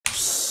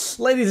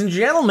Ladies and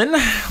gentlemen,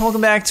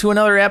 welcome back to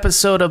another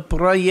episode of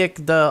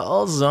Project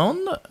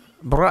Ozone,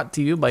 brought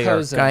to you by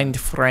our kind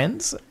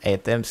friends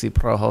at MC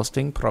Pro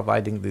Hosting,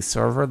 providing the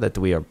server that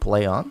we are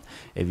play on.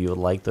 If you would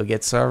like to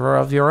get server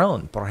of your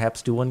own,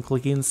 perhaps do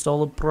one-click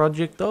install of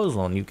Project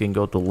Ozone. You can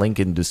go to link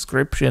in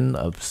description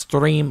of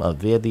stream, of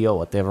video,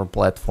 whatever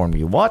platform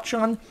you watch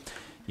on.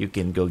 You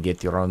can go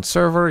get your own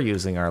server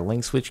using our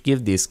links, which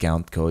give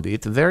discount code.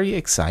 It's very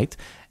exciting.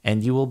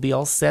 And you will be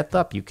all set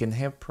up. You can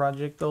have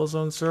Project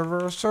Ozone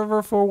server or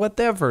server for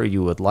whatever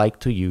you would like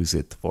to use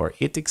it for.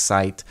 It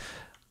excite.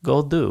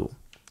 Go do.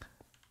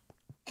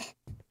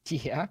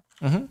 Yeah.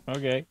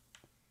 Okay.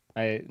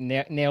 I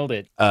nailed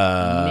it.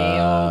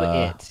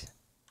 Nailed it.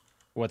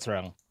 What's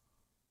wrong?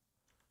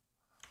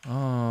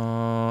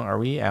 Are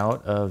we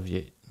out of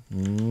it?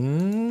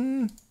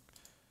 Strange.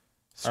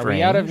 Are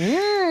we out of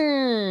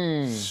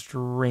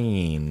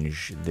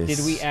Strange. Did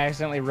we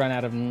accidentally run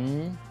out of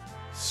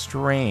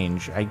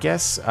Strange. I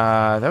guess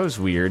that was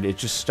weird. It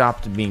just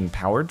stopped being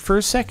powered for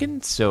a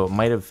second, so it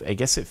might have, I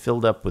guess it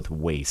filled up with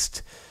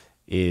waste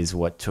is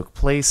what took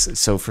place.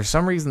 So for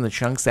some reason the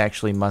chunks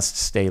actually must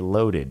stay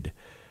loaded.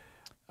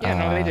 Yeah,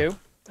 no, they do.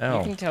 Oh.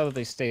 You can tell that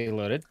they stay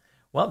loaded.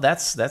 Well,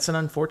 that's an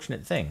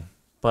unfortunate thing,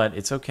 but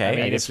it's okay. I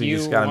mean, I guess we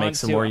just got to make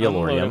some more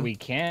Yellorium. We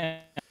can.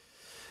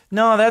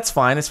 No, that's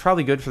fine. It's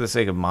probably good for the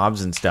sake of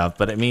mobs and stuff,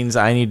 but it means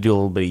I need to do a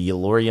little bit of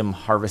Yellorium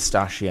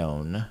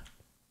harvestation.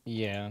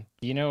 Yeah.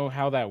 Do you know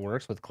how that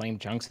works with claim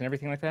chunks and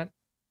everything like that?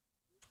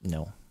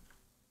 No.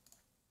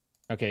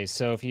 Okay,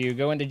 so if you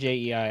go into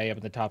JEI, up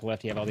at the top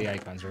left, you have all the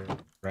icons,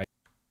 right?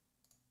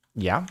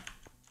 Yeah.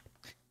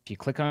 If you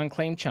click on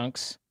claim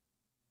chunks,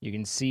 you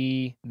can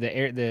see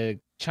the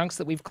chunks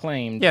that we've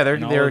claimed. Yeah,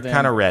 they're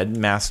kind of red.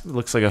 Mask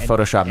looks like a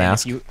Photoshop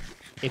mask.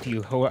 If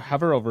you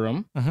hover over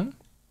them,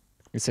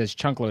 it says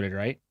chunk loaded,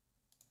 right?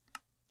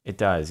 It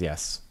does,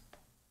 yes.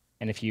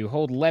 And if you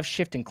hold left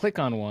shift and click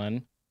on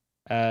one,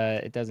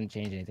 it doesn't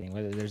change anything.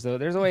 There's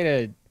a way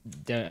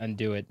to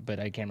undo it, but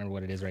I can't remember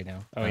what it is right now.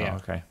 Oh yeah.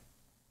 Okay.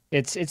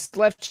 It's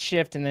left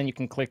shift and then you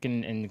can click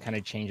and kind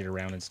of change it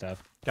around and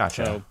stuff.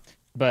 Gotcha. So,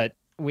 but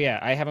yeah,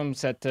 I have them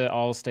set to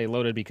all stay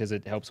loaded because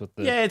it helps with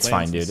the. Yeah, it's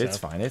fine, dude. It's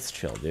fine. It's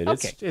chill, dude.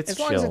 Okay. It's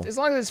chill. As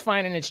long as it's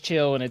fine and it's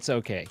chill and it's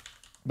okay.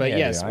 But yeah,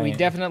 yes, dude, we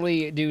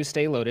definitely do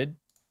stay loaded,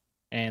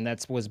 and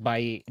was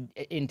by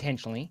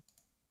intentionally.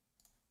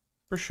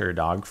 For sure,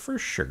 dog. For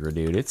sure,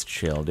 dude. It's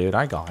chill, dude.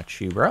 I got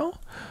you, bro.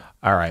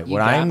 All right,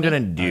 what I'm gonna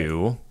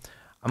do,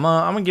 I'm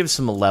gonna give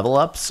some level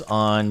ups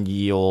on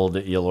ye old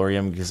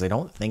Yellorium because I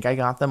don't think I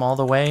got them all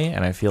the way,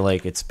 and I feel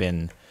like it's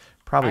been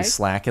probably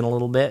slacking a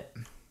little bit.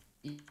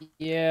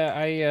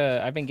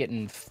 Yeah, I've been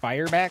getting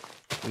fire back.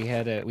 We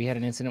had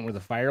an incident where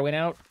the fire went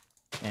out,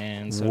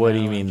 and so what do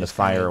you mean the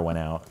fire went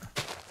out?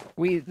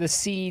 The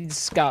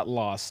seeds got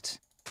lost.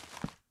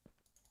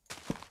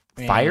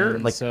 Fire,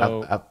 and like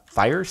so, a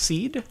fire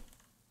seed?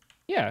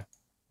 Yeah.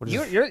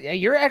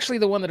 You're actually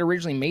the one that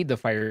originally made the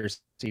fire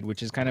seed,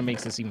 which is kind of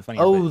makes this even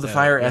funnier. Oh, the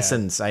fire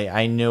essence.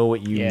 I know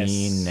what you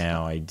mean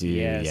now. I do.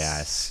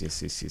 Yes.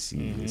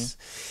 Yes.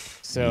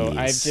 So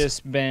I've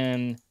just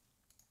been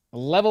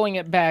leveling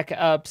it back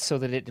up so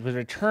that it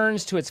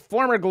returns to its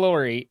former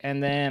glory,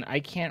 and then I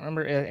can't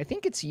remember. I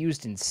think it's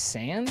used in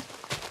sand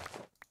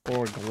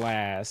or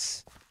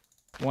glass.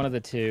 One of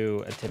the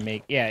two to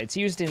make. Yeah, it's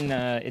used in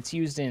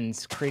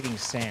creating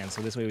sand.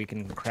 So this way we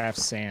can craft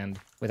sand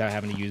without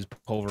having to use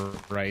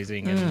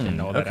pulverizing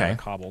and all that out of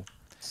cobble.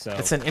 So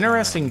it's an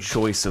interesting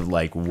choice of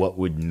like what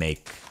would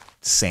make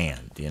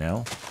sand, you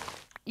know?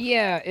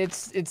 Yeah,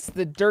 it's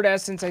the dirt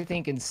essence, I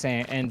think, and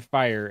sand and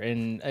fire,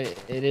 and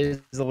it is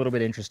a little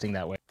bit interesting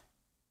that way.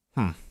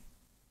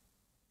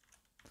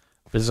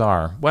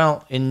 Bizarre.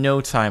 Well, in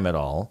no time at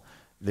all,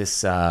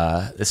 this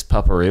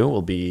pupperoo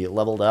will be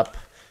leveled up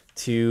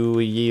to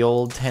ye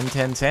old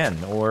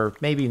 10-10-10, or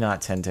maybe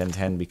not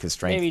 10-10-10 because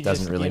strength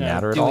doesn't really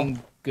matter at all.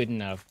 Doing good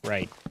enough,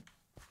 right?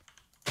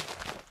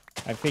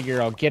 I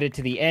figure I'll get it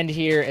to the end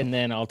here, and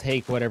then I'll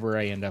take whatever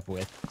I end up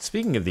with.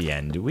 Speaking of the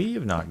end, we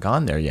have not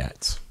gone there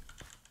yet.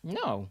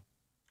 No.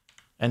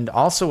 And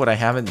also what I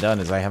haven't done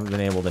is I haven't been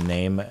able to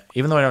name,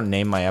 even though I don't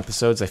name my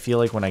episodes, I feel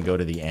like when I go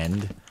to the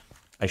end,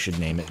 I should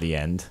name it the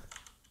end.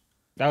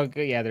 Oh,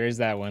 yeah, there is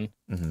that one.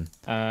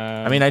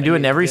 I mean, I do it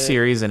in every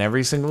series, and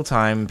every single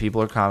time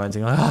people are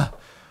commenting, I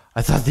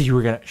thought that you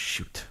were going to...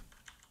 Shoot.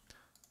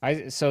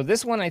 So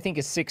this one I think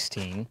is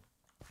 16,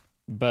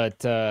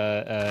 but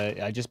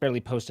I just barely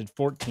posted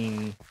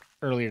 14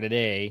 earlier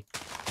today,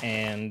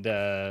 and,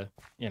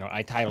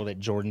 I titled it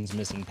Jordan's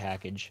Missing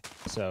Package,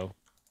 so...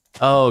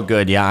 Oh,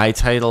 good. Yeah, I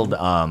titled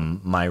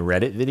my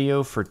Reddit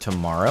video for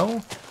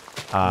tomorrow,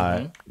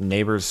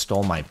 Neighbors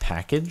Stole My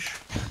Package.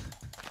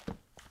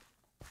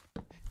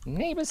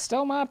 Neighbors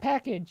stole my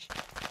package.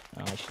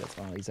 Oh, shit, that's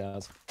one of these. I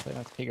have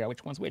to figure out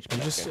which one's which.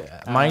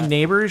 My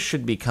neighbors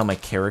should become a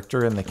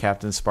character in the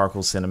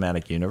CaptainSparklez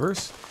cinematic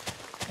universe,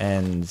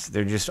 and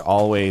they're just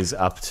always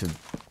up to...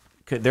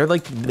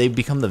 They've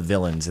become the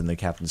villains in the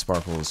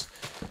CaptainSparklez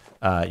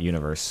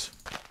universe.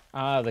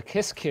 The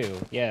Kiss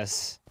Coup,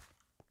 yes.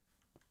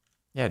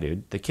 Yeah,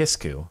 dude, the Kiss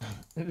Coup.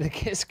 The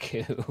Kiss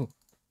Coup.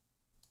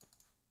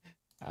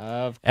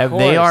 Of They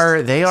course.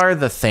 are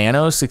the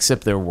Thanos,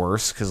 except they're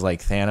worse because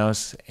like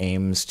Thanos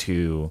aims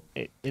to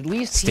at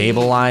least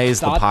stabilize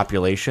the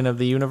population of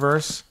the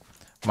universe.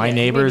 My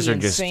neighbors he may are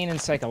be just insane and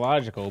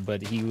psychological,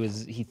 but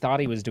he thought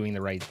he was doing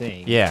the right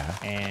thing. Yeah.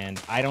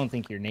 And I don't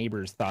think your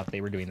neighbors thought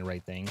they were doing the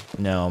right thing.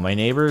 No, my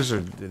neighbors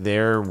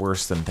they're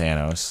worse than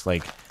Thanos.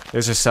 Like,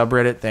 there's a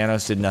subreddit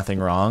Thanos did nothing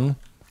wrong.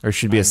 There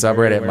should be a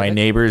subreddit my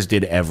neighbors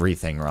did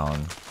everything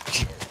wrong.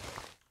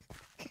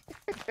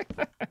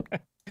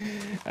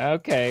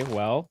 Okay,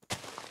 well,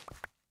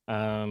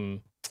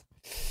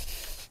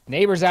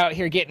 neighbors out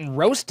here getting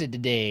roasted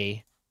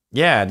today.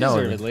 Yeah,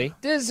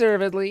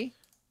 Deservedly.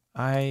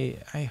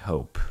 I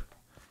hope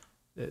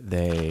that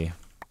they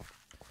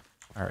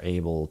are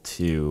able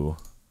to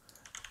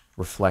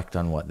reflect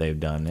on what they've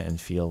done and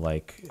feel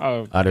like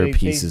utter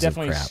pieces of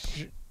crap.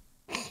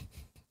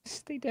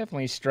 They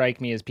definitely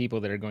strike me as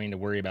people that are going to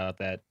worry about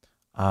that.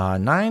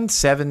 9,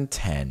 7,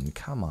 10.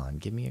 Come on,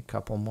 give me a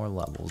couple more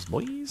levels,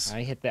 boys.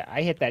 I hit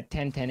that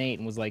 10, 10, 8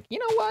 and was like, you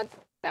know what?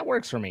 That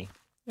works for me.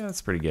 Yeah,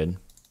 that's pretty good.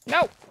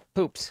 No,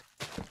 poops.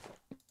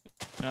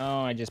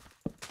 No,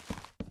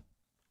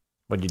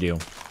 What'd you do?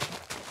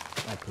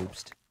 I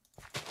pooped.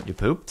 You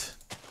pooped?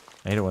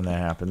 I hate it when that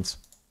happens.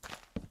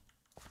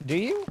 Do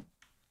you?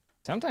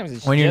 Sometimes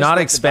it's when you're just not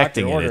like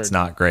expecting it, it's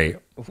not great.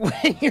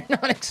 When you're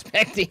not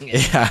expecting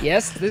it. Yeah.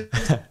 Yes,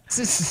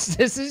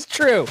 this is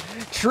true.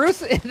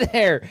 Truth in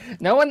there.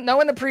 No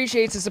one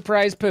appreciates a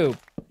surprise poop.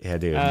 Yeah,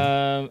 dude.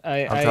 I'll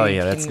tell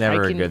you, that's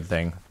never a good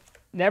thing.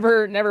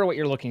 Never what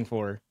you're looking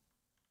for.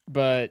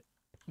 But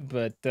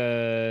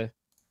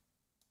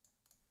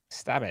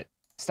stop it.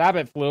 Stop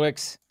it,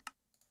 Fluix.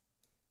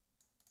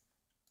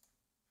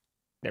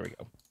 There we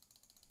go.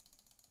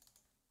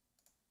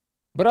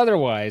 But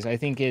otherwise, I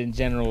think in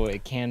general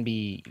it can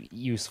be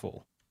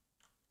useful.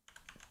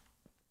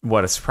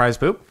 What, a surprise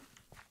poop?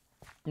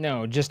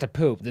 No, just a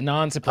poop. The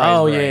non-surprise.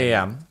 Oh, variety.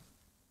 yeah.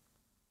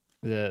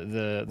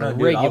 The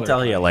dude, regular. I'll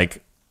tell you,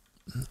 like,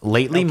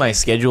 lately my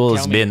schedule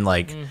has been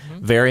like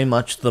very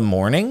much the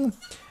morning.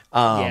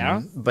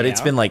 But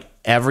it's been like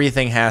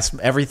everything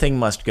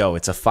must go.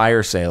 It's a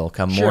fire sale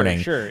come morning.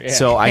 Sure, yeah.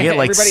 So I get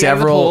like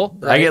several pool,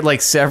 right? I get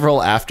like several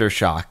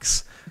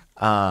aftershocks.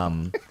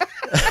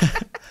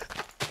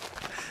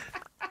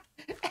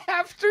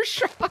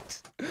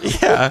 Aftershocks.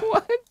 Yeah.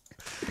 What?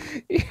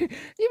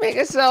 You make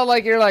it sound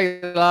like you're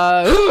like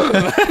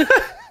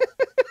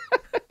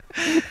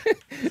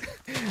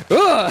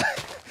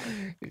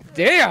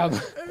damn.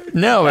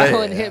 No, that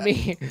one hit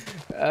me.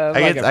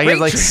 I get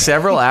like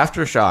several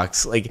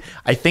aftershocks. Like,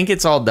 I think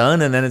it's all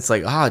done, and then it's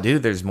like, oh,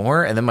 dude, there's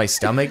more, and then my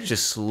stomach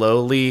just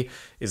slowly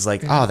is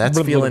like, oh,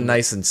 that's feeling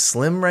nice and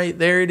slim right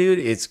there, dude.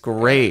 It's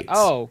great.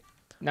 Oh,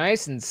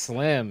 nice and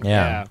slim.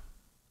 Yeah.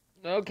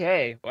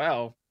 Okay.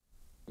 Well,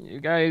 you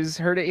guys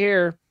heard it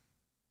here.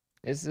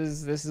 This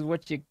is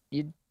what you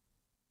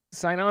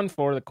sign on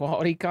for, the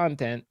quality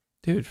content.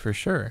 Dude, for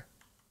sure.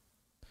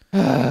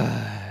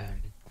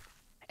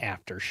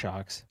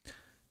 Aftershocks.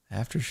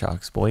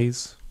 Aftershocks,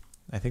 boys.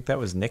 I think that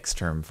was Nick's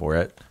term for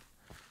it.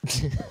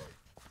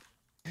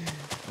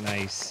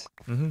 Nice.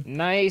 Mm-hmm.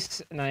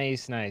 Nice.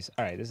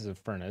 All right, this is a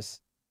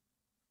furnace.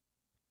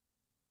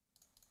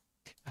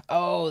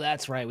 Oh,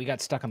 that's right. We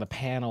got stuck on the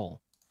panel.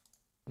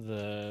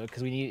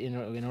 Because we need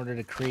in order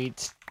to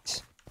create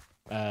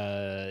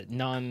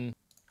non-machine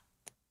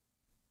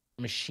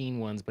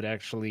ones, but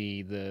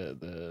actually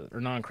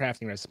or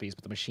non-crafting recipes,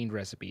 but the machined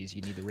recipes,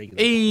 you need the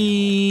regular.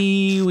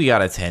 Hey, we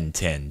got a 10,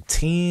 10,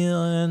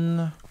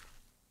 10.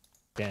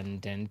 10,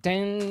 10,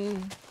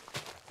 10.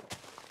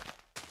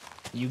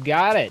 You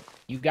got it.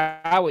 You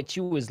got what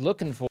you was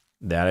looking for.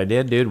 That I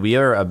did, dude. We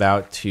are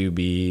about to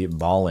be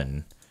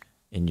ballin'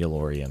 in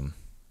Yellorium.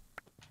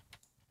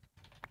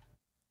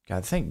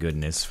 God, thank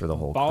goodness for the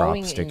whole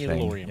crop stick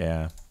thing.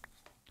 Yeah.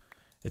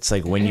 It's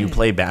like when you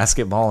play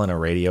basketball in a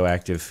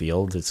radioactive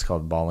field, it's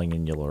called balling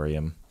in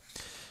Yellorium.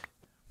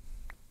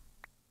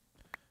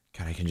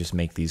 God, I can just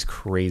make these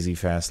crazy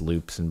fast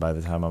loops, and by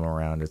the time I'm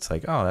around, it's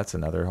like, oh, that's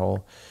another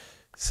whole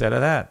set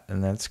of that,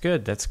 and that's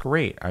good. That's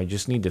great. I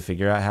just need to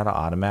figure out how to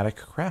automatic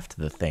craft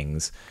the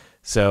things.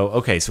 So,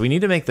 okay, so we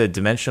need to make the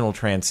dimensional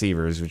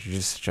transceivers, which are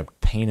just such a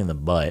pain in the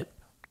butt.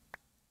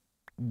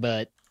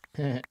 But.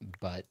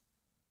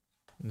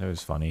 That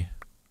was funny.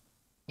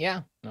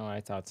 Yeah, no,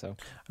 I thought so.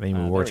 I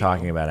mean, we were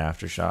talking about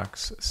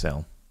aftershocks,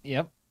 so.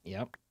 Yep.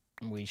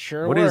 We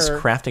sure were. What is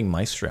Crafting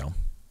Maestro?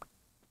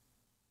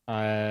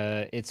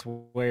 It's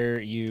where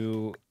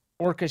you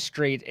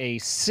orchestrate a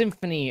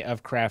symphony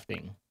of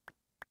crafting,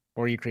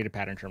 or you create a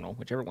pattern terminal,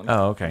 whichever one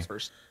comes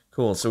first.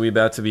 Cool. So we're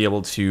about to be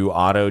able to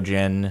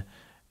auto-gen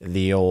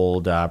the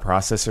old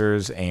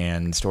processors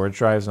and storage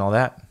drives and all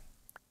that?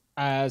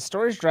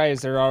 Storage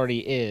drives there already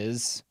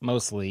is,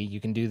 mostly. You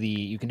can do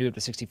up to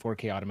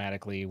 64K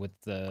automatically with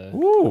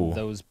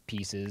those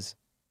pieces,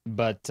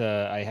 but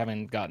I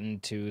haven't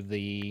gotten to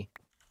the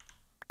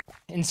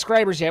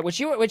inscribers yet,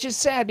 which is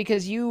sad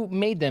because you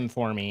made them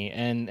for me,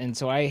 and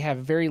so I have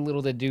very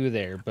little to do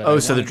there.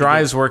 But so the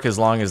drives work as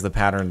long as the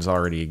patterns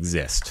already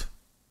exist.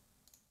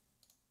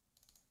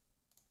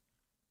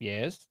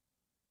 Yes.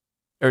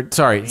 Or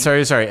sorry.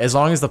 As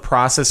long as the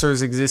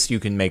processors exist, you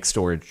can make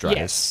storage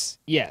drives.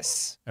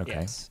 Yes. Okay.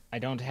 Yes. I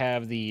don't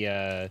have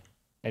the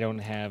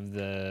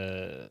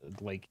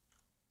like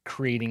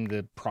creating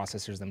the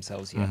processors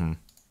themselves yet. Mm-hmm.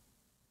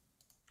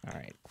 All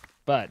right.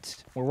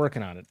 But we're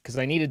working on it because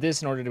I needed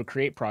this in order to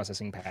create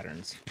processing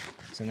patterns.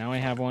 So now I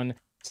have one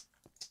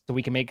so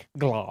we can make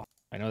gloss.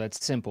 I know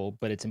that's simple,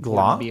 but it's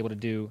important to be able to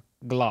do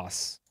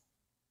gloss.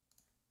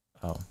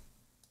 Oh.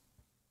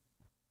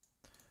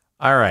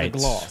 All right. The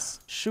gloss.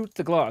 Shoot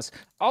the gloss.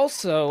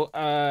 Also,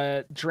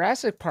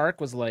 Jurassic Park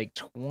was like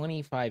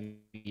 25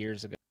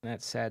 years ago.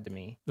 That's sad to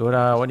me.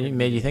 What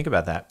made you think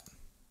about that?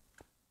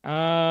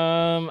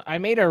 I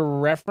made a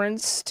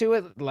reference to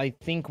it, I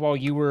think, while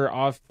you were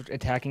off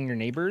attacking your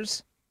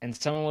neighbors, and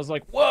someone was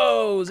like,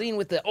 "Whoa, Zine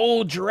with the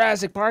old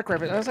Jurassic Park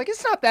reference." I was like,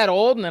 "It's not that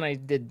old," and then I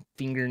did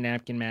finger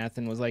napkin math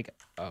and was like,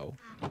 "Oh,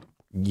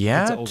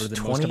 yeah, it's older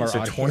than most of our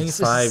audiences."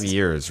 25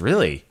 years,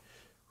 really?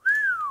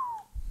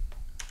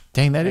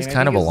 Dang, that is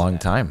kind of a long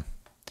time.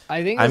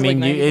 I think. I mean,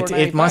 like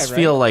it must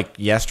feel like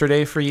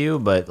yesterday for you,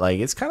 but like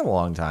it's kind of a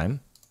long time.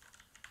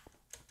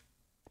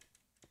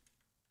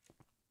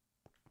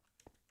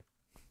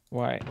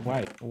 Why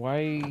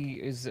are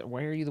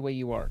you the way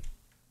you are?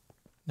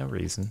 No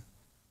reason.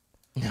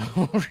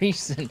 No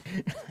reason.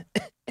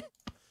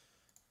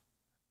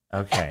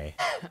 Okay.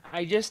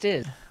 I just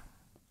is.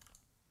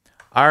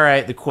 All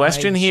right, the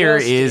question here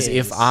is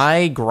if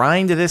I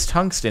grind this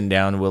tungsten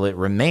down, will it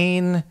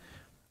remain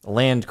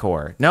land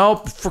core?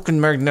 Nope, freaking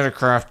magnetic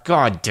craft.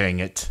 God dang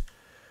it.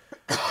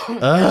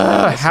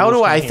 How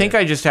do I think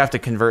I just have to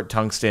convert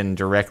tungsten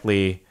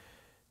directly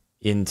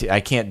into, I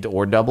can't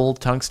or double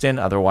tungsten,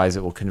 otherwise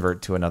it will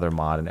convert to another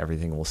mod and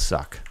everything will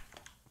suck.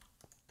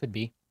 Could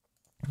be.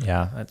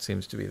 Yeah, that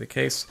seems to be the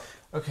case.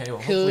 Okay, well,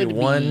 hopefully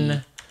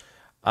one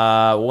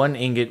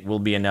ingot will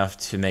be enough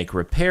to make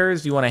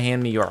repairs. Do you want to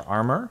hand me your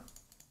armor?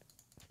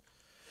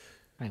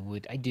 I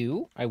would. I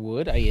do. I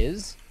would. I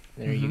is.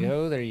 There you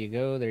go. There you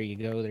go. There you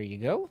go. There you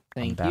go.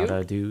 Thank you. I'm about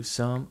to do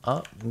some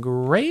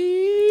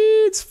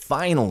upgrades.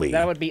 Finally.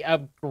 That would be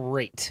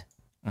great.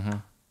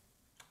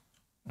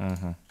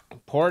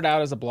 Pour it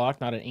out as a block,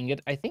 not an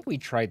ingot. I think we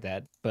tried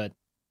that, but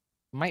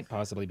might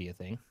possibly be a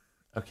thing.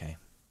 Okay.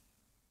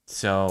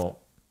 So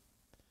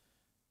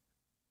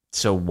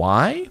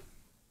why?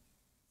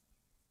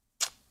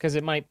 Because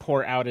it might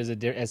pour out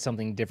as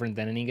something different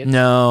than an ingot.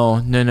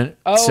 No.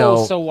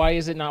 Oh, so why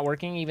is it not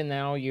working even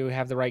now you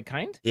have the right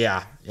kind?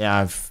 Yeah.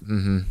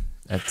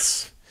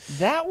 That's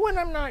that one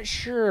I'm not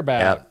sure about.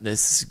 Yeah,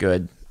 this is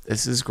good.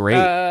 This is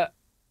great.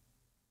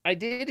 I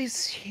did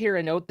hear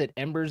a note that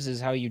embers is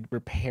how you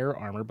repair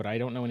armor, but I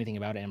don't know anything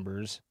about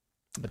embers.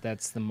 But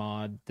that's the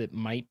mod that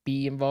might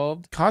be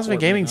involved. Cosmic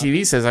Gaming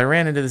TV says I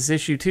ran into this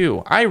issue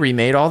too. I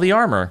remade all the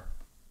armor.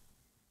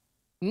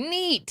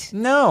 Neat.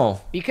 No.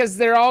 Because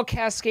they're all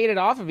cascaded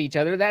off of each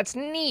other. That's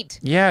neat.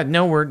 Yeah,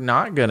 no, we're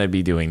not gonna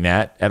be doing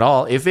that at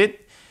all. If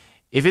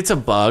it's a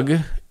bug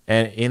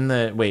and in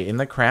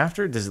the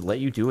crafter, does it let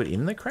you do it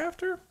in the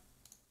crafter?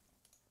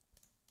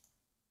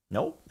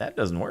 Nope, that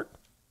doesn't work.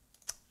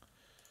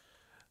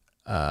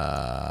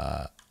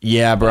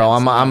 Yeah, bro,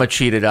 I'm a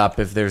cheat it up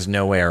if there's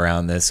no way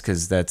around this,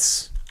 because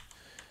it's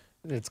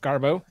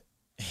Garbo.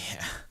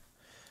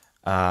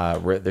 Yeah.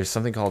 There's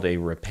something called a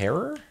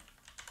repairer.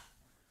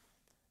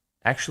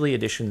 Actually,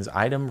 Edition's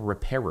item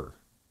repairer.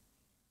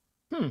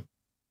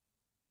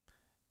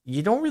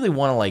 You don't really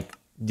want to like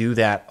do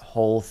that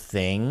whole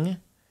thing.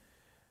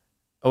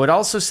 Oh, it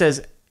also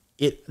says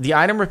the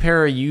item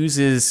repairer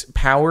uses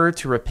power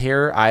to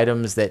repair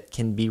items that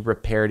can be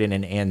repaired in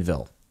an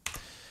anvil.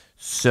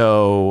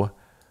 So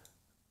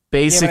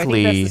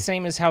basically, yeah, I think that's the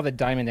same as how the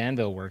diamond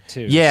anvil worked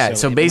too. Yeah,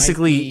 so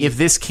basically, if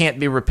this can't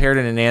be repaired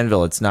in an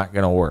anvil, it's not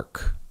going to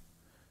work.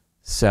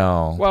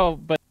 So well,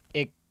 but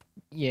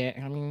yeah,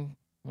 I mean,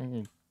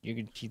 you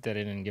could cheat that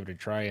in and give it a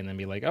try, and then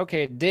be like,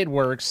 okay, it did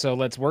work, so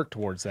let's work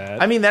towards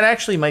that. I mean, that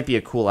actually might be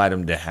a cool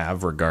item to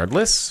have,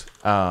 regardless.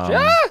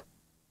 Yeah,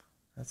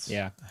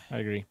 I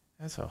agree.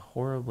 That's a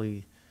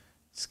horribly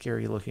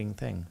scary-looking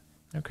thing.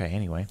 Okay,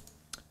 anyway.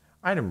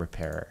 Item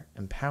repair.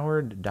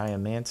 Empowered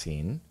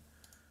diamantine,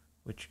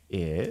 which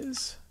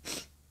is...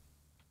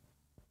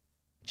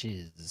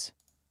 Jizz.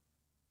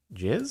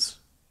 Jizz?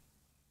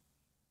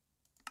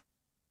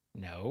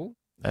 No.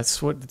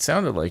 That's what it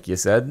sounded like you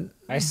said.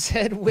 I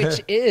said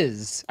which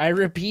is. I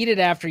repeated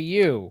after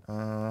you.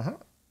 Uh-huh.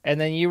 And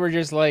then you were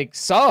just like,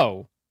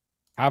 so,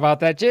 how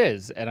about that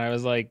jizz? And I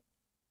was like,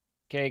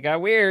 okay, it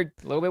got weird.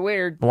 A little bit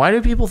weird. Why do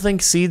people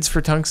think seeds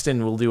for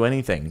tungsten will do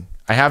anything?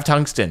 I have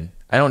tungsten.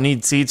 I don't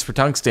need seeds for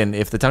tungsten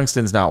if the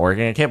tungsten's not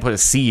working. I can't put a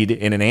seed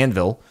in an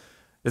anvil.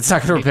 It's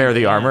not going to repair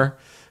the armor.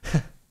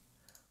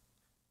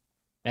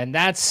 And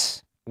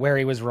that's where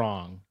he was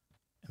wrong.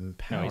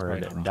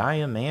 Empowered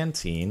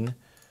diamantine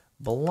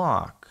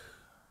block.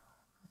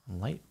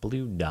 Light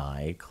blue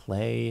dye,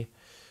 clay,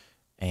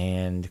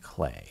 And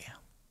clay.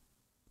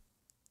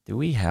 Do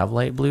we have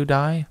light blue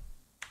dye?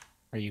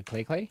 Are you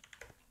clay?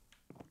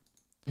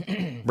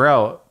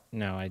 Bro.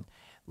 No, I...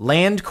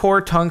 Land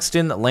core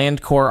tungsten,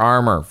 land core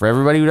armor. For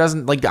everybody who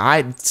doesn't like,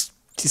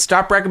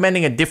 stop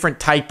recommending a different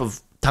type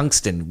of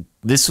tungsten.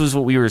 This was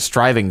what we were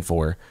striving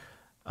for.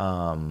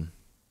 Oh,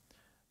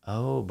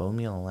 bone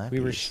meal and lapis.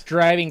 We were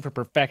striving for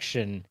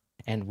perfection,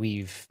 and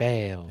we've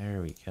failed.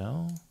 There we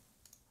go.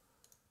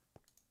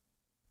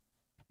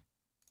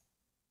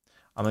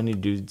 I'm going to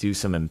do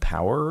some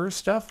empowerer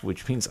stuff,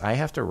 which means I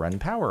have to run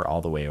power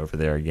all the way over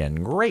there again.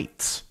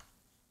 Great.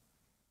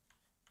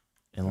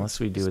 Unless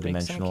we do a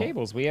dimensional... Some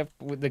cables. We have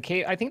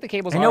the I think the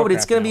cables. I know, but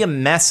it's going to be a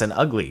mess and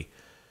ugly.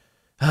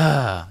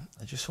 I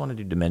just want to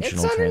do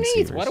dimensional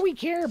transceivers. Why do we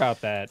care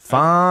about that?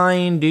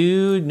 Fine,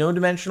 dude. No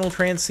dimensional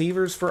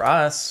transceivers for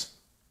us.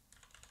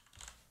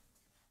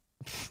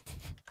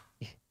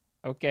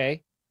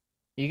 Okay.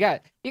 You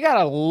got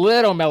a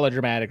little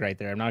melodramatic right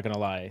there. I'm not gonna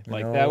lie.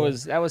 Like that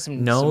was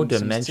some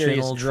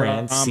dimensional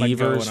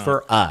transceivers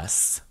for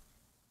us.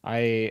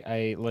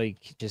 I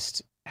like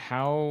just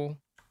how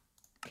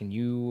can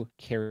you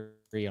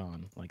carry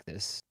on like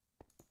this?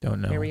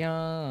 Don't know. Carry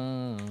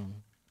on.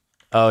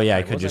 Oh yeah,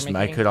 I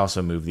could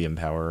also move the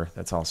empowerer.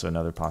 That's also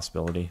another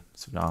possibility.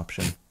 It's an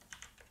option.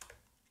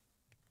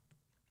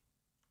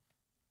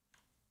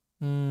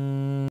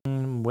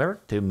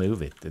 Where to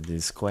move it?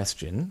 This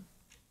question.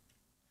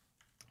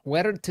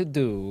 Where to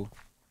do?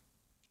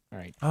 All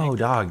right. Oh,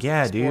 dog.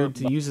 Yeah, dude.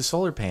 To use a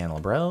solar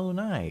panel, bro.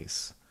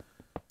 Nice.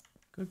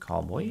 Good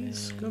call,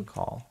 boys. Good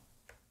call.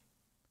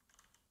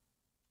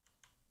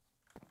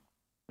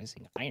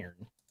 Missing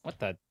iron. What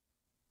the?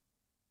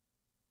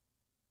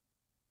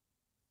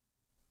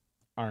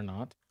 Are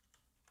not.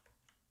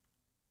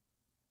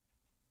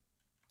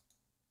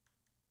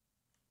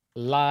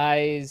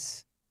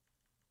 Lies.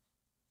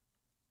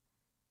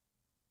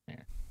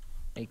 There.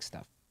 Make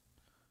stuff.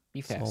 Be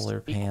fast.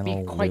 Solar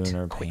panel,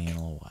 lunar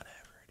panel,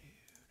 whatever,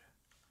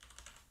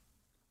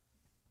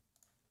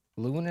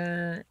 dude.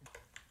 Lunar.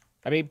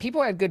 I mean,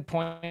 people had good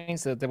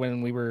points that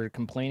when we were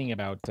complaining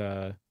about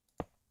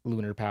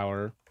lunar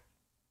power.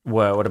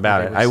 What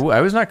about it?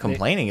 I was not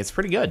complaining. It's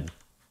pretty good.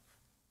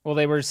 Well,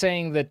 they were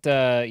saying that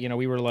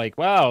we were like,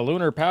 wow,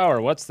 lunar power.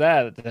 What's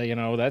that?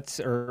 That's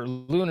or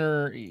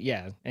lunar,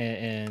 yeah,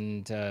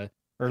 and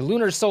or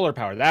lunar solar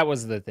power. That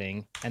was the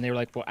thing. And they were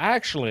like, well,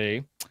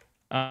 actually.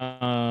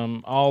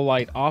 All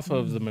light off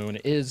of the moon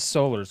is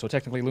solar, so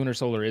technically lunar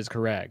solar is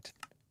correct.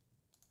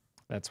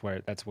 That's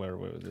where this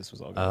was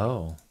all going.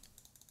 Oh,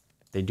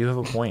 they do have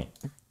a point.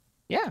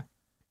 Yeah.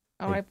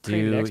 Oh, they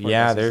do.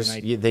 Yeah,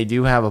 they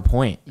do have a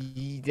point.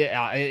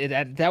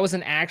 That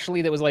wasn't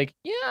actually. That was like,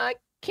 yeah, I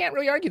can't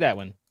really argue that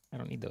one. I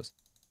don't need those.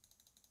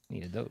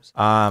 Needed those.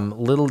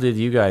 Little did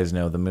you guys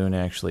know the moon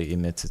actually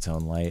emits its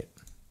own light.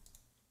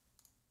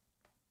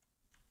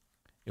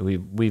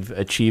 We've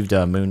achieved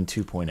Moon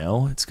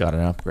 2.0. It's got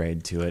an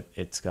upgrade to it.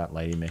 It's got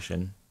light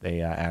emission.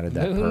 They added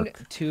that Moon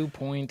perk.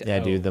 2.0. Yeah,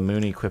 dude, the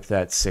moon equipped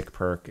that sick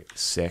perk.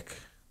 Sick.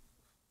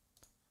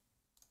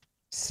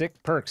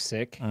 Sick perk,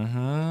 sick.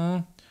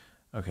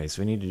 Okay,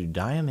 so we need to do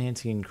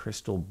diamantine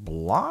crystal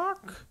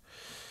block.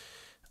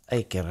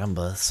 Ay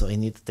caramba, so I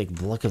need to take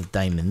block of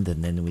diamond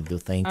and then we do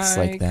things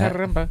like that.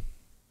 Caramba.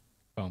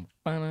 Bum,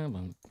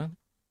 bum, bum.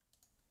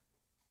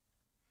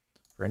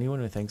 For anyone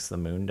who thinks the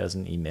moon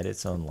doesn't emit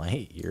its own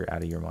light, you're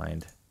out of your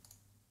mind.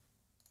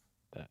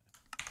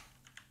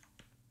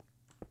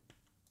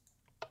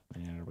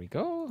 There we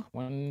go.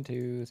 1,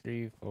 2,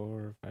 3,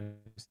 4, 5,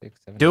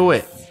 6, 7. Do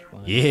it.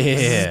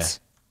 Yeah.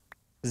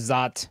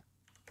 Zot.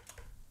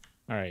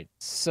 All right.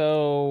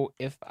 So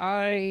if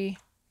I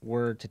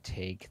were to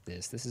take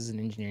this is an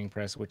engineering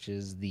press, which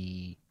is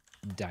the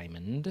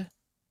diamond.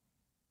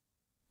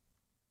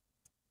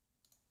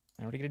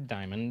 I already get a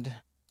diamond.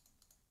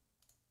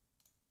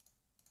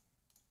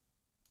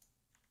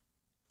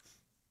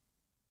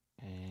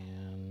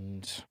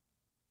 And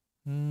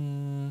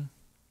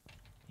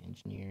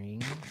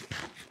engineering.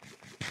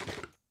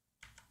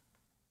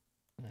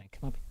 And I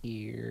come up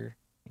here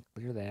and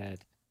clear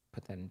that,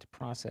 put that into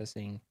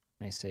processing,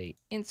 and I say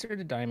insert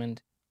a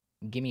diamond,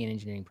 give me an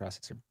engineering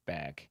processor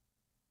back.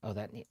 Oh,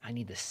 I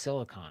need the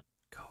silicon.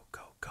 Go,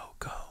 go, go,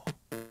 go.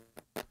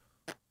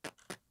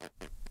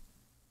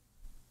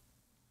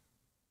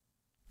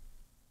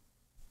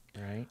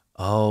 Right?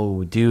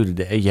 Oh,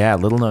 dude, yeah,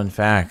 little known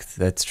fact.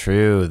 That's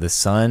true. The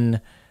sun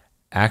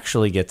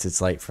actually gets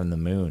its light from the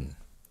moon.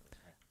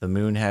 The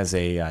moon has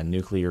a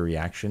nuclear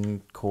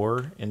reaction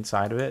core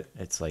inside of it.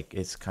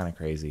 It's kind of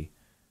crazy.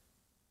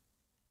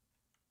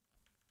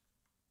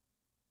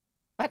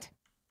 What?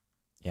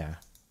 Yeah.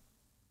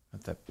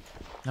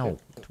 No.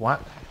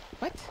 What?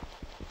 What?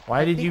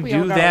 Why did you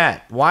do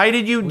that? Why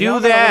did you do that? We all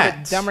got a little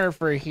bit dumber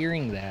for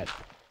hearing that.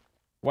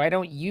 Why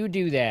don't you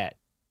do that?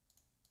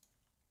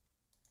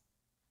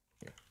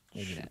 Here,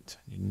 maybe that.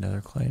 I need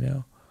another clay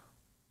now.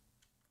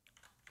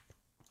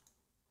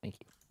 Thank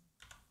you.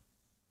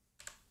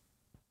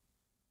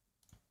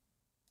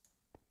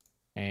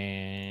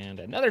 And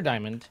another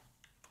diamond,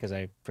 because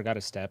I forgot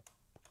a step.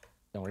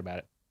 Don't worry about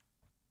it.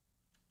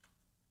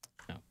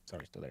 Oh,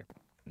 sorry, still there.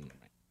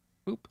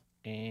 Boop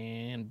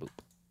and boop.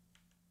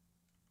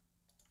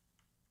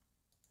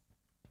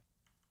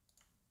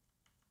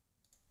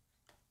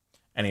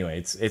 Anyway,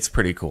 it's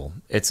pretty cool.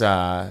 It's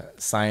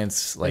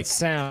science like it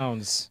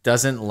sounds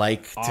doesn't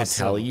like awesome. to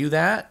tell you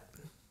that.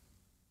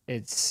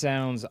 It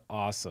sounds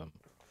awesome.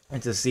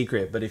 It's a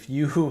secret, but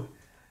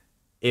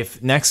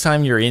if next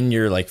time you're in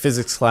your like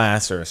physics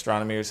class or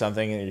astronomy or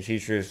something and your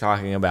teacher is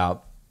talking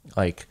about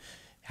like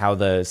how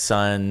the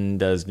sun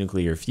does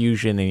nuclear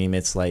fusion and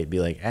emits light, be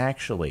like,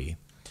 actually,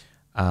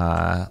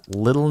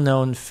 little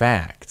known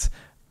fact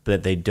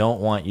that they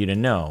don't want you to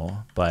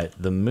know,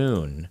 but the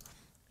moon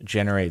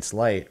generates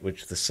light,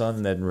 which the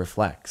sun then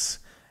reflects.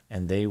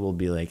 And they will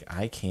be like,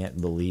 I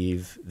can't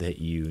believe that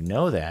you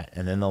know that.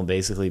 And then they'll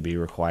basically be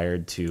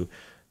required to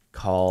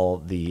call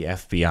the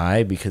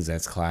FBI because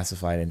that's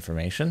classified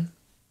information.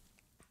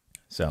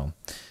 So,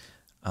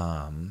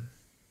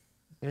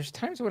 there's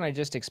times when I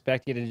just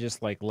expect you to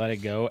just like let it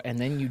go, and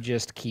then you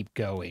just keep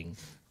going,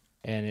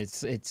 and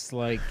it's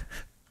like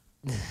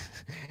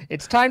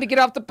it's time to get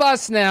off the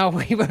bus now.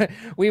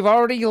 We've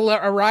already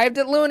arrived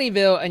at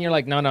Looneyville, and you're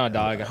like, no,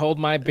 dog, hold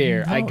my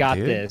beer, no, I got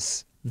dude.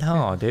 this.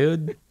 No,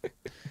 dude.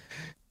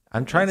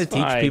 I'm trying to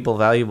teach people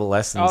valuable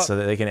lessons so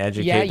that they can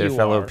educate their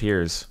fellow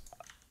peers.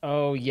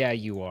 Oh yeah,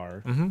 you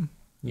are. Mm-hmm.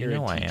 You're a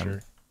teacher. I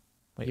am.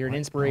 Wait, you're an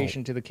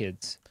inspiration to the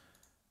kids.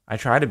 I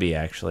try to be,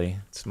 actually.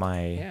 It's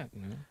my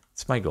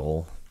it's my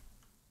goal.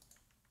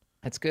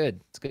 That's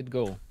good. It's a good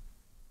goal.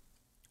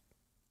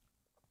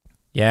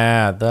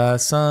 Yeah, the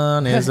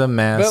sun is a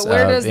mass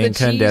of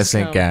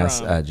incandescent gas,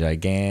 a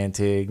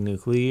gigantic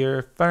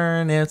nuclear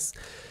furnace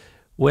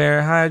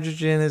where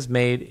hydrogen is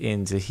made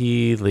into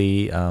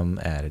helium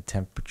at a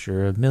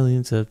temperature of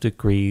millions of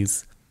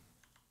degrees.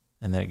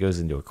 And then it goes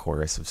into a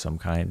chorus of some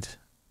kind.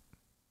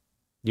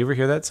 You ever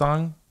hear that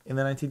song in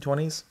the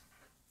 1920s?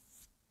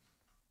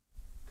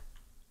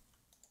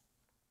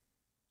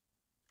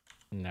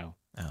 No.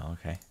 Oh,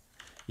 okay.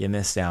 You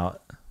missed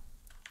out.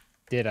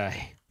 Did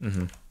I?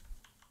 Mm-hmm.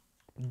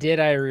 Did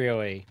I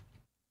really?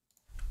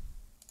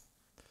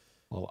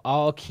 Well,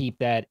 I'll keep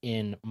that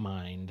in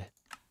mind.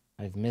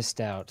 I've missed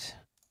out.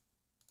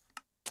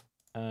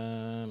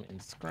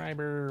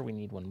 Inscriber, we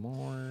need one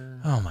more.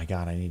 Oh my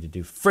god, I need to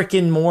do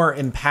freaking more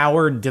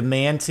empowered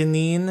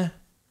demantinine.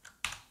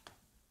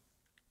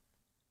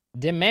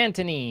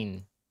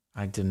 Demantinine.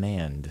 I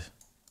demand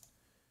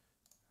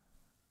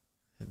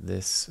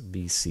this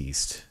be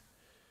ceased.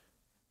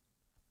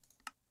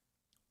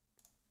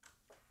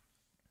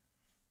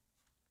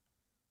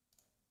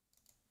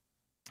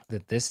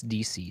 That this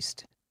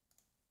deceased.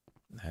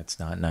 That's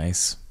not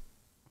nice.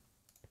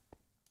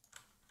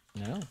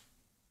 No.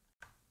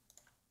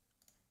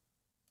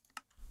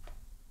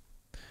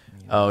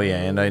 Oh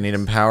yeah, and I need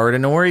empowered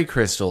Inori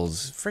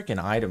crystals.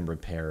 Freaking item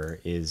repairer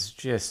is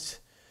just.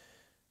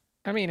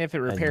 I mean, if it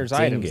repairs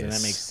items, then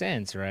that makes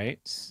sense, right?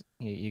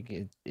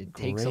 It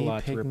takes a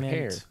lot to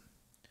repair.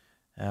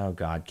 Oh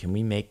god, can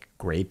we make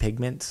gray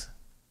pigment?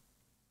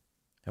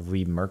 Have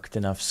we murked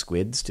enough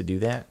squids to do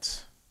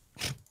that?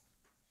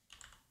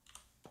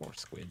 Poor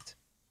squids.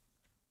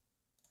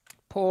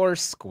 Poor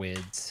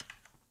squids.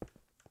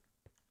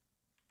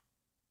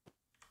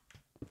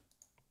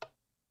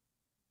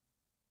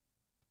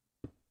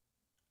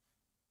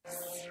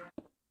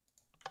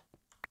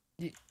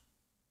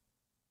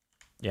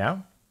 Yeah?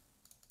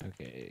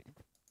 Okay.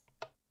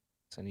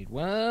 So I need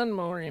one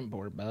more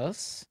import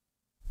bus.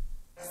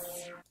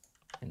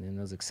 And then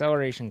those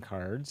acceleration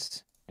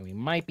cards. And we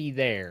might be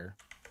there.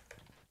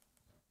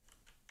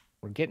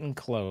 We're getting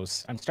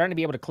close. I'm starting to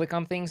be able to click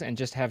on things and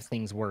just have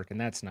things work, and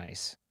that's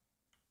nice.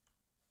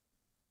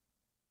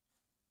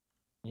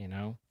 You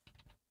know?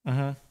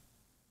 Uh-huh.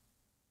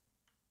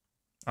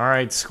 All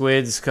right,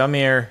 squids, come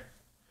here.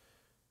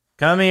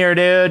 Come here,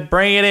 dude.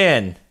 Bring it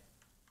in.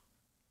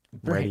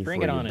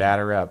 Bring it on in.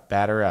 Batter up.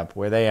 Batter up.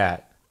 Where they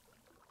at?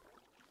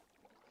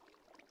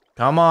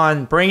 Come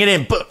on. Bring it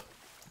in.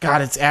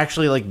 God, it's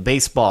actually like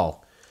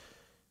baseball.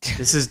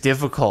 This is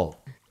difficult.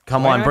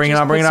 Come on. Bring it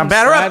on. Bring it on.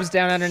 Batter up.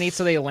 Down underneath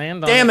so they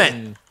land on Damn it.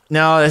 it.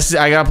 No,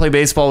 I got to play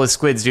baseball with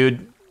squids, dude.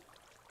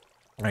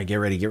 All right, get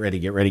ready. Get ready.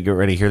 Get ready. Get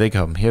ready. Here they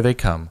come. Here they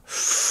come.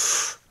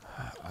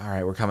 All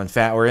right, we're coming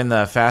fat. We're in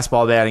the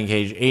fastball batting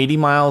cage. 80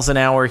 miles an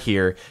hour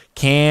here.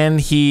 Can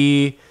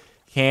he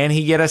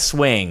get a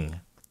swing?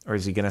 Or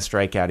is he going to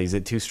strike out? He's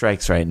at 2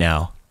 strikes right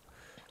now.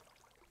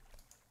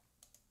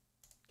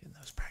 Getting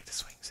those practice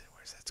swings in.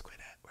 Where's that squid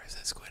at? Where's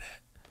that squid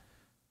at?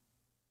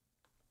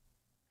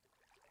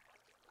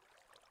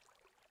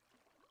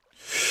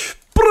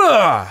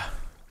 Bruh!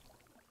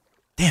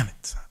 Damn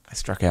it. I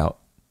struck out.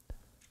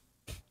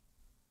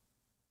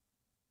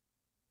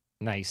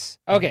 Nice.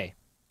 Okay.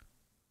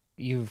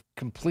 You've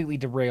completely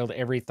derailed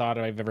every thought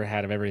I've ever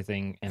had of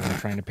everything, and I'm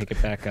trying to pick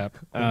it back up.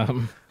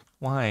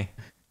 Why?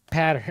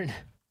 Pattern.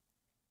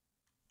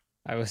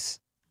 I was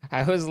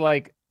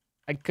like,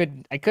 I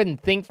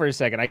couldn't think for a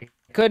second. I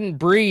couldn't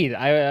breathe.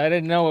 I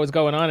didn't know what was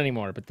going on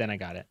anymore, but then I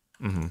got it.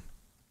 Mm-hmm.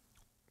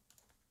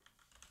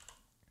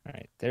 All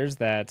right, there's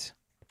that.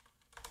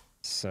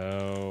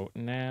 So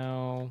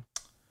now...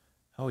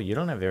 Oh, you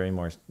don't have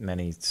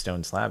many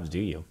stone slabs, do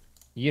you?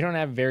 You don't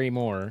have very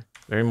more.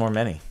 Very more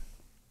many.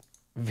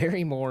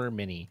 Very more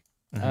many.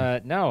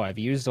 No, I've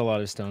used a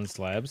lot of stone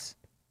slabs.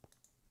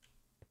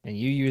 And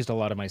you used a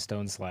lot of my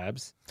stone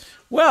slabs.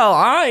 Well,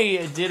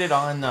 I did it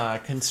on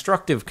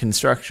constructive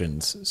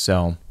constructions,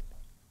 so...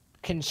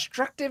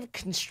 Constructive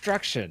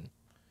construction.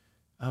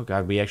 Oh,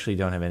 God, we actually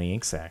don't have any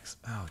ink sacks.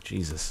 Oh,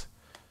 Jesus.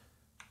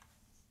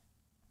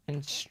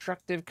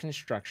 Constructive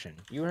construction.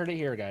 You heard it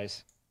here,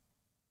 guys.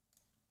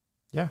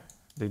 Yeah,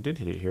 they did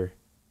hit it here.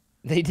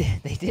 They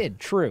did. They did.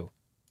 True.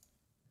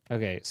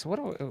 Okay, so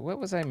what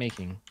was I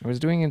making? I was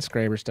doing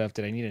inscriber stuff.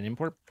 Did I need an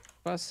import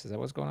bus? Is that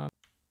what's going on?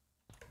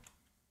 I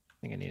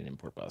think I need an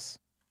import bus.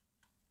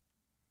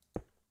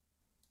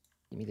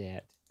 Give me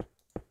that.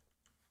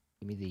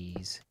 Give me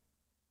these.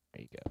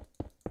 There you go.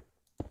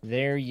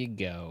 There you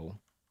go.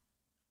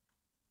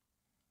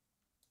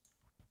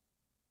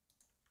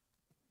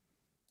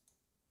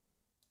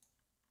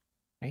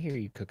 I hear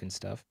you cooking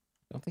stuff.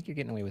 Don't think you're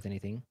getting away with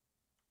anything.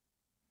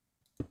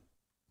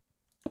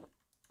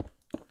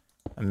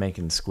 I'm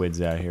making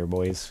squids out here,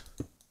 boys.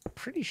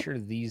 Pretty sure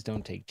these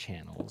don't take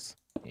channels.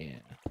 Yeah.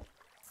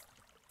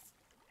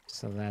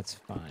 So that's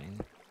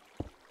fine.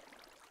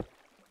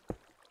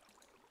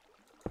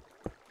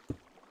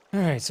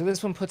 Alright, so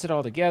this one puts it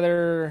all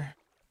together.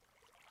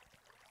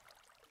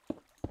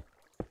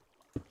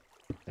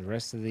 The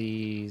rest of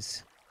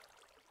these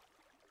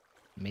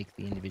make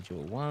the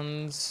individual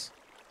ones.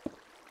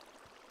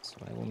 So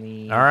I will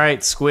need...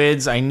 Alright,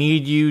 squids, I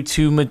need you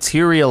to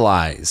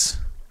materialize.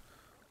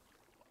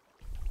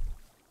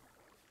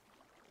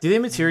 Do they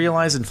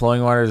materialize in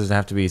flowing water, or does it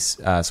have to be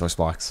source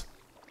blocks?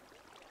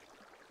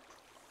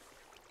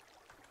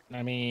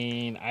 I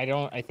mean,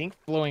 I think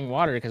flowing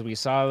water, because we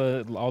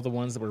saw all the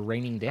ones that were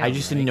raining down. I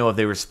just didn't know if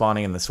they were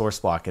spawning in the source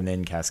block and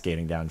then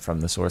cascading down from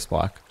the source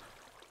block.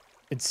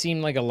 It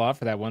seemed like a lot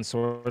for that one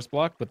source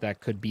block, but that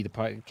could be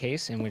the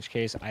case, in which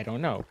case I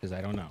don't know, because I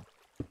don't know.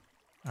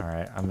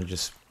 Alright, I'm gonna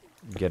just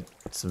get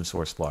some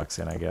source blocks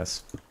in, I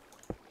guess.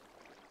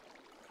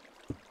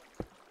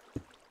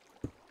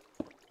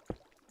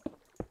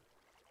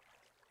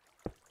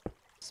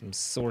 Some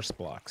source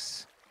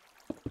blocks.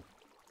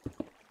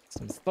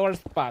 Some source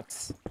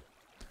spots.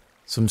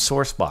 Some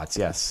source spots,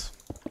 yes.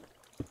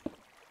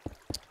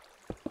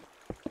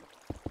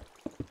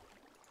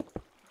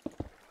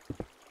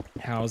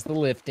 How's the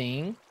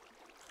lifting?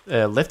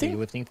 Lifting? Are you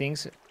lifting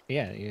things?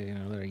 Yeah, you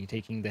know, are you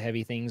taking the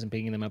heavy things and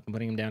picking them up and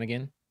putting them down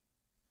again?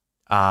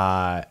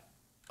 Oh,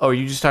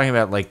 you're just talking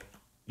about, like,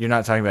 you're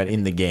not talking about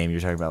in the game,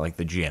 you're talking about, like,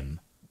 the gym.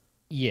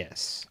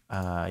 Yes.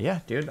 Yeah,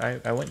 dude,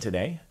 I went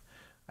today.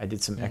 I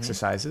did some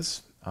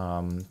exercises,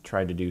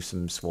 tried to do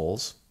some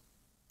swolls.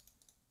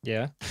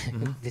 Yeah?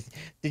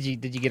 Did you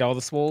get all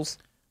the swoles?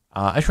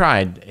 I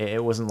tried.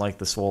 It wasn't like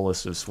the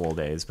swollest of swole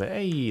days, but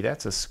hey,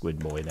 that's a squid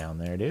boy down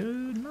there,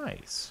 dude.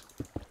 Nice.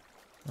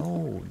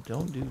 Oh,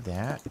 don't do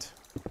that.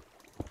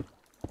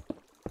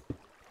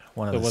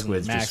 One of the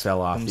squids just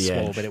fell off the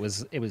edge. But it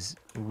was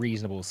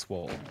reasonable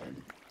swole.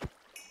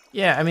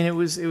 Yeah, I mean it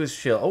was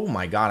chill. Oh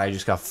my god, I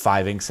just got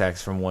 5 ink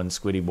sacs from one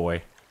squiddy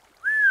boy.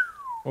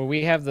 Well,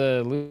 we have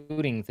the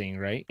looting thing,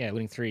 right? Yeah,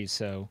 looting 3,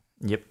 so...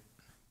 Yep.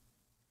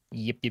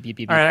 Yep.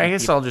 All right, I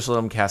guess I'll just let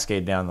them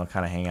cascade down. They'll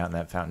kind of hang out in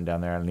that fountain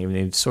down there. I don't even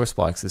need source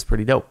blocks. It's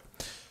pretty dope.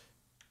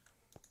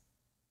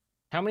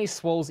 How many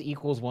swoles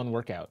equals one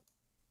workout?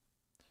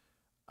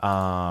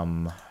 Let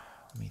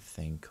me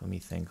think.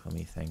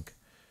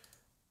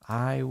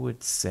 I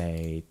would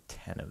say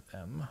 10 of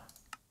them.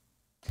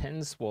 10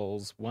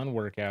 swoles, one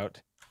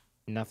workout,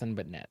 nothing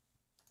but net.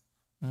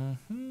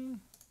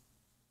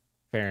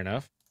 Fair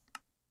enough.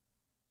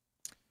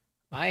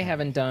 I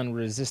haven't done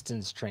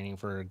resistance training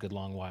for a good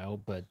long while,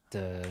 but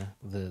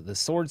the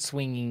sword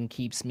swinging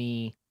keeps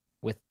me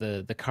with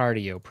the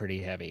cardio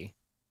pretty heavy.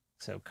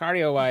 So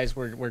cardio wise,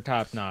 we're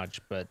top notch.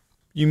 But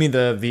you mean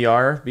the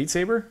VR Beat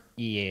Saber?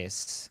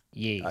 Yes.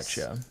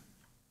 Gotcha.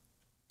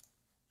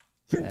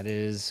 That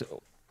is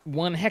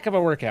one heck of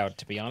a workout,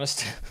 to be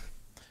honest.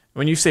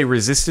 When you say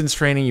resistance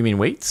training, you mean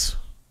weights?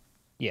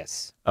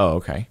 Yes. Oh,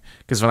 okay.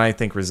 Because when I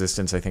think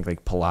resistance, I think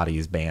like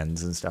Pilates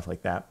bands and stuff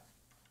like that.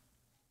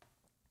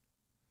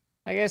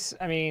 I guess,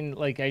 I mean,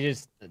 like,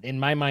 in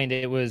my mind,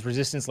 it was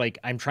resistance, like,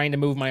 I'm trying to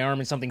move my arm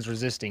and something's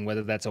resisting,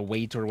 whether that's a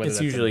weight or whether that's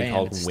a band. It's usually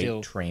called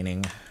weight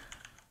training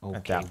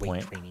at that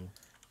point. Training.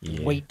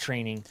 Yeah. Weight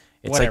training.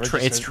 It's whatever.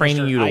 Like it's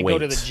training you to weight. I go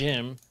to the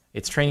gym.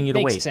 It's training you to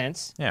weight. Makes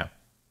sense. Yeah.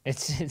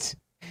 It's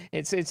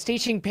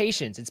teaching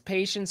patience. It's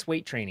patience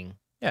weight training.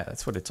 Yeah,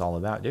 that's what it's all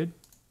about, dude.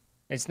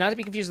 It's not to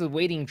be confused with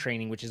waiting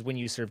training, which is when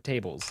you serve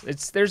tables.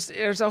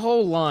 There's a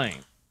whole line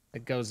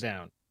that goes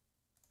down.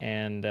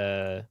 And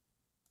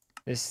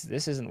this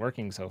isn't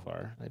working so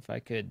far. If I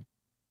could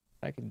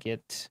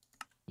get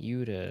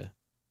you to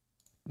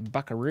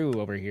buckaroo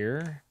over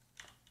here.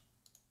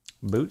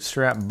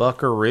 Bootstrap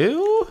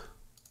buckaroo?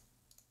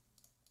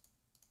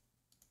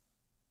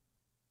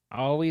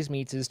 Always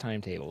meets his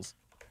timetables.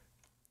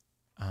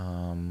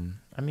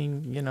 I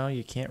mean, you know,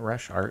 you can't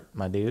rush art,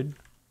 my dude.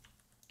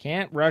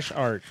 Can't rush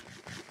art.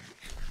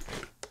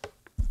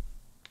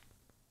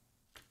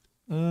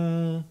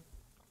 Man,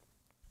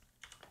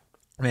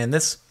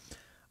 this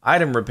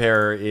item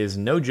repair is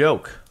no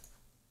joke.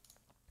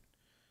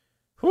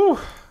 Whew.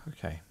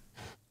 Okay.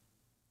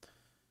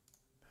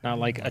 Not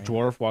like a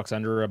dwarf walks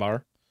under a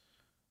bar.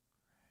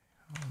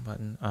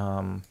 Button.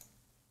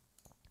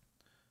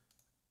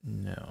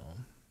 No.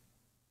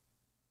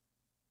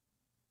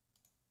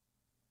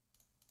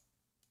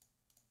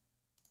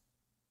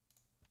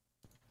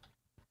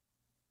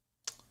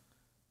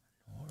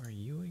 What are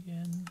you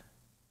again?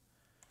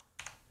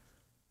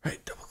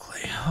 Right, double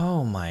clay.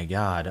 Oh my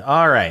god.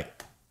 All right.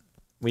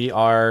 We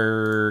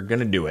are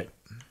gonna do it.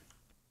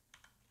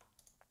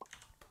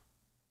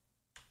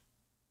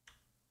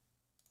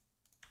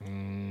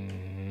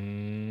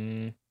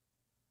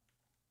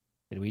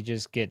 Did we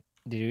just get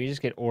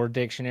ore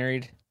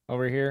dictionaried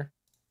over here?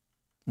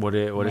 What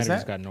is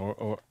that?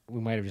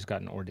 We might have just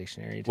gotten ore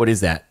dictionaried. What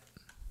is that?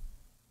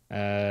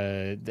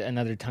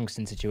 Another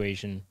tungsten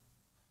situation.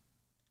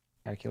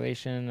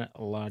 Calculation,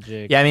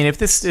 logic. Yeah, I mean, if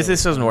this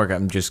doesn't work,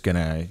 I'm just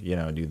gonna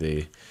do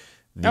the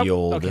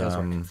old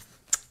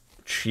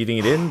cheating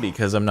it in,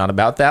 because I'm not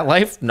about that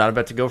life. I'm not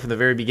about to go from the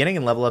very beginning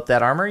and level up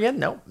that armor again.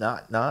 No,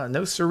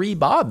 no siree,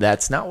 Bob.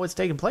 That's not what's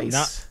taking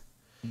place.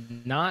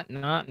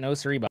 No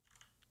siree, Bob.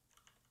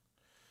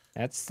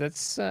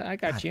 That's I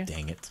got God you.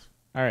 Dang it.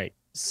 All right,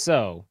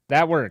 so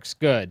that works.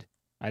 Good.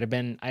 I'd have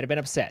been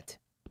upset.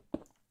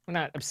 Well,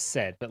 not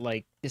upset, but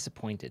like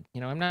disappointed.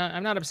 I'm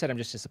not upset. I'm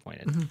just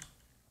disappointed. Mm-hmm.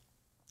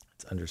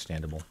 It's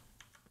understandable.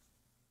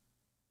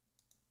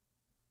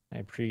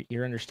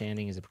 Your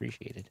understanding is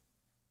appreciated.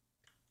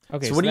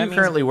 Okay. So what are you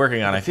currently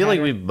working on? I feel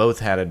like we've both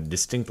had a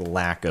distinct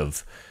lack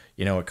of,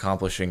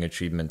 accomplishing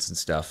achievements and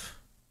stuff.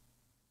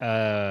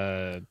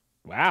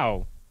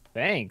 Wow.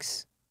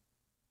 Thanks.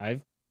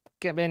 I've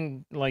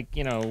been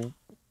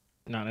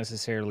not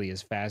necessarily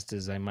as fast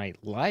as I might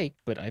like,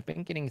 but I've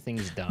been getting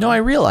things done. No, I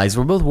realize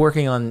we're both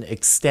working on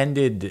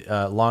extended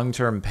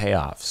long-term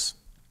payoffs.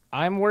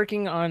 I'm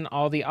working on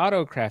all the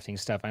auto crafting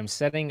stuff. I'm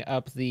setting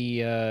up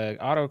the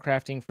auto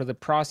crafting for the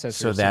processor.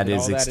 So that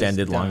is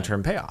extended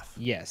long-term payoff.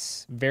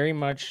 Yes, very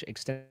much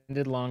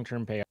extended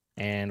long-term payoff.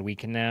 And we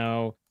can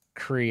now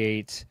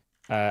create.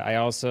 I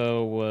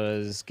also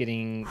was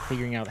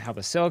figuring out how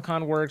the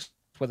silicon works,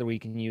 whether we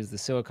can use the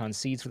silicon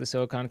seeds for the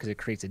silicon, because it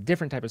creates a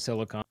different type of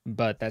silicon.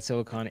 But that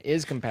silicon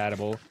is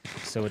compatible,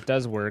 so it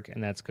does work,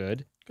 and that's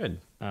good.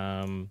 Good.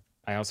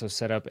 I also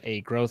set up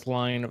a growth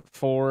line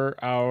for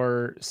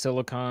our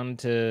silicon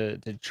to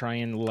try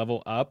and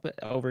level up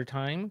over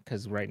time,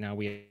 because right now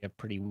we have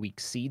pretty weak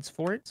seeds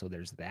for it. So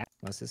there's that.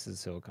 Unless this is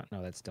silicon.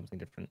 No, that's something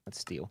different. That's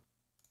steel.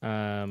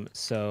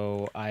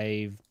 So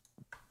I've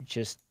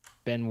just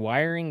been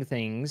wiring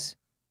things.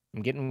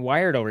 I'm getting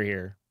wired over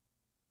here.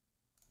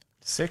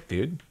 Sick,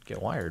 dude.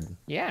 Get wired.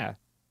 Yeah.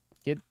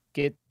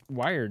 Get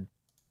wired.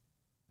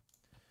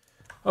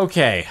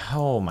 Okay.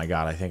 Oh my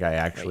god, I think I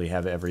actually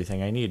have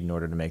everything I need in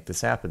order to make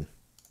this happen.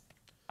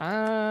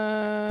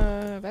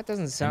 That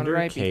doesn't sound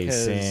right,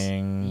 because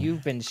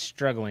you've been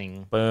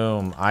struggling.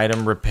 Boom.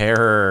 Item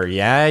repairer.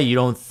 Yeah, you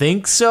don't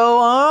think so,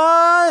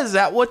 Is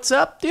that what's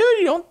up, dude?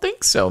 You don't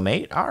think so,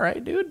 mate? All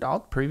right, dude. I'll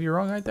prove you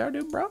wrong right there,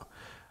 dude, bro.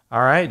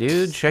 All right,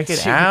 dude. Check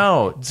it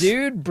out.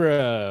 Dude,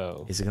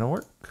 bro. Is it going to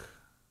work?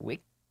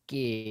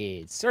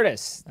 Wicked.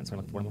 Certus. That's what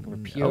I'm looking for.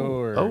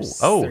 Pure. Oh,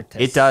 Certus.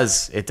 it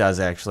does. It does,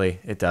 actually.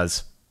 It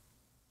does.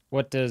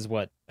 What does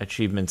what?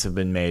 Achievements have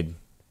been made.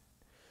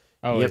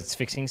 Oh, yep. It's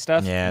fixing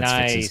stuff? Yeah, it's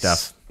fixing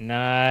stuff.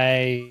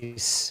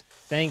 Nice.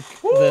 Thank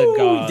the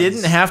gods.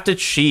 Didn't have to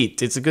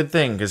cheat. It's a good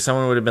thing, because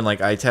someone would have been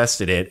like, I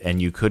tested it,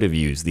 and you could have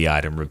used the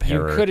item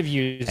repairer. You could have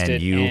used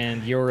it,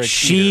 and you're a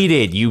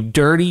cheated. You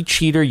dirty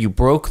cheater. You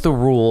broke the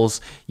rules.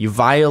 You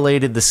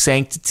violated the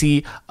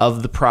sanctity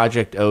of the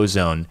Project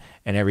Ozone,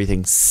 and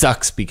everything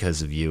sucks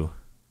because of you.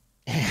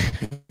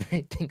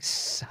 Everything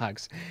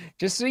sucks.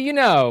 Just so you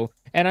know,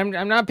 and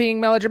I'm not being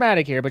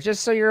melodramatic here, but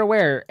just so you're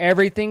aware,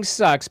 everything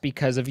sucks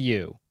because of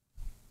you.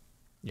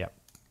 Yep.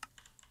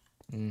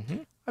 Mm-hmm.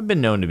 I've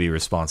been known to be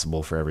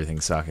responsible for everything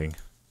sucking.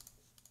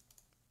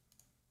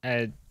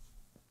 As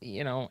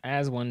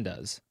one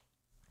does.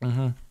 Mm-hmm.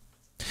 Well,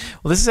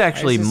 this is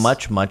actually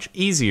much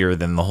easier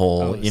than the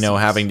whole,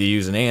 having to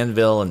use an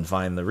anvil and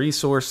find the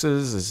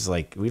resources. It's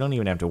like, we don't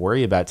even have to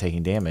worry about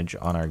taking damage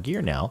on our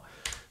gear now.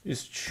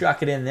 Just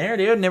chuck it in there,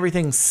 dude, and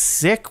everything's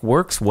sick.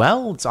 Works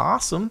well. It's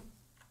awesome.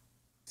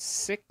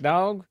 Sick,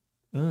 dog.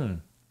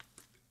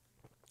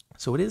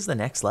 So what is the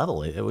next level?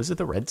 Was it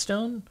the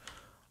redstone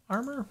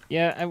armor?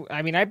 Yeah,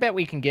 I mean, I bet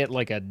we can get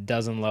like a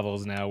dozen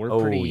levels now.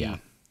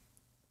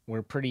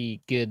 We're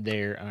pretty good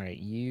there. All right,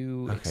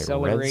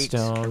 accelerate,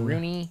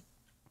 Rooney.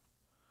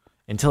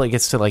 Until it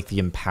gets to like the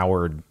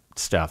empowered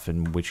stuff,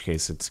 in which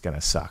case it's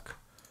gonna suck.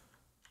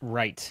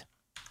 Right.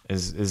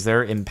 Is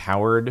there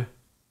empowered?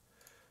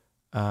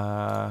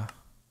 Palace,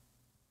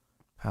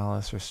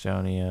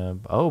 Restonia.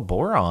 Oh,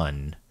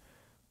 boron.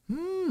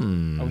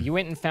 Oh, you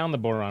went and found the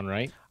boron,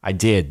 right? I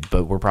did,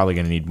 but we're probably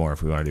going to need more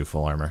if we want to do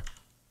full armor.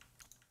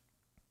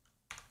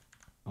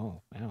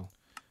 Oh, wow.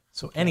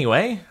 So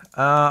anyway,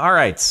 all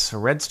right. So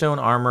redstone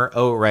armor.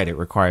 Oh, right. It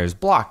requires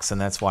blocks, and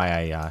that's why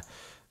I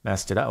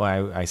messed it up.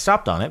 I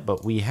stopped on it,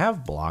 but we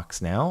have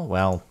blocks now.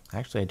 Well,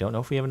 actually, I don't know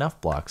if we have enough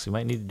blocks. We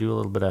might need to do a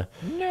little bit of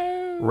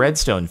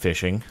redstone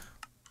fishing.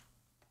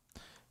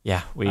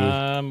 Yeah, we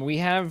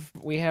have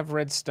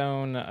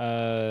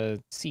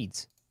redstone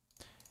seeds.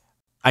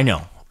 I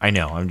know.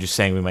 I'm just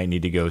saying we might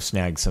need to go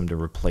snag some to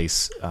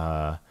replace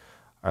our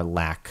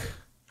lack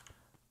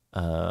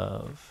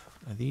of.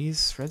 Are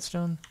these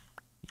redstone?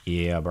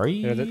 Yeah, bro.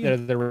 They're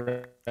the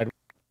red.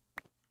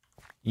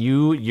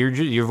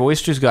 Your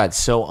voice just got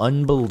so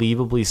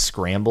unbelievably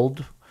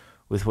scrambled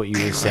with what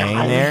you were saying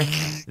there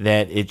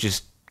that it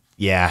just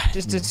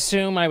Just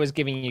assume I was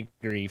giving you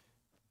grief.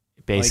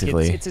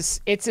 Basically, like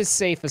it's a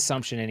safe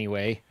assumption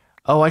anyway.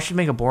 Oh, I should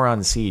make a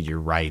boron seed. You're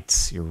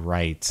right.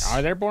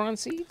 Are there boron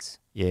seeds?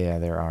 Yeah,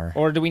 there are.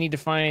 Or do we need to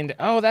find?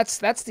 Oh, that's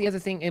the other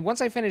thing. And once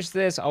I finish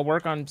this, I'll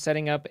work on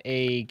setting up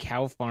a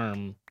cow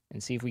farm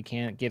and see if we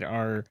can't get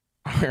our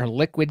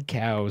liquid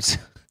cows.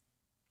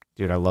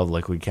 Dude, I love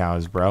liquid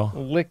cows, bro.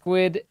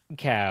 Liquid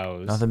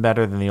cows. Nothing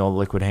better than the old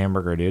liquid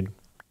hamburger, dude.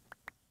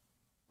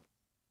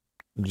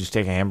 You just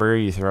take a hamburger,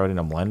 you throw it in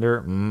a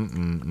blender.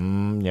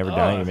 Never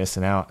done it. You're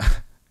missing out.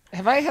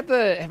 Have I had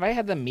the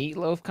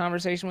meatloaf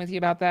conversation with you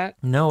about that?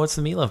 No, what's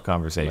the meatloaf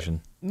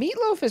conversation?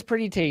 Meatloaf is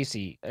pretty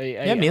tasty.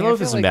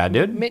 Meatloaf isn't bad,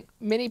 dude.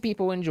 Many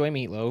people enjoy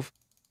meatloaf,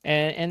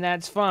 and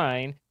that's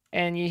fine.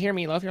 And you hear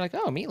meatloaf, you're like,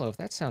 oh, meatloaf,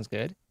 that sounds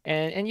good,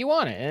 and you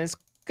want it, and it's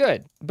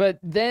good. But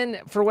then,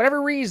 for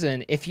whatever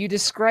reason, if you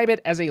describe it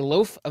as a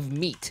loaf of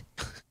meat,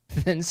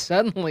 then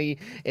suddenly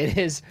it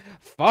is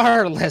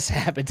far less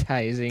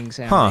appetizing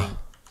sounding.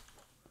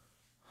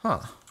 Huh.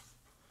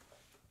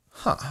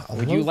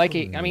 Would you like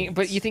it? I mean,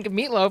 but you think of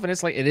meatloaf, and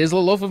it's like it is a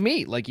loaf of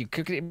meat. Like you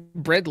cook it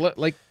bread,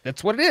 like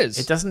that's what it is.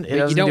 It doesn't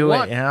do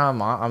it. Yeah, I'm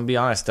gonna be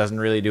honest. Doesn't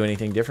really do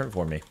anything different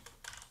for me.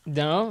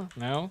 No.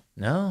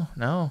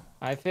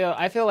 I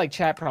feel like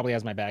chat probably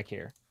has my back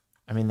here.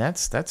 I mean,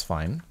 that's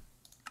fine.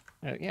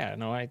 Yeah,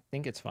 no, I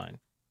think it's fine.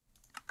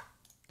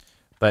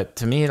 But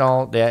to me,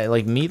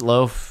 like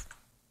meatloaf,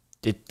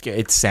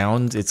 it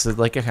sounds, it's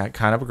like a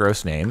kind of a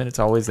gross name, and it's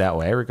always that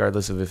way,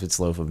 regardless of if it's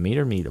loaf of meat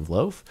or meat of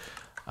loaf.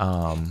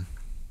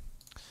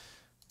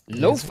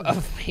 Loaf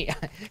of meat.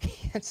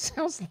 It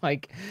sounds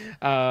like.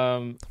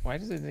 Why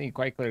does it need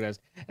quite clear?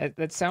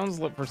 That sounds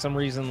for some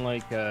reason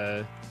like I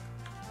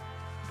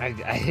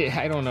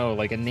don't know,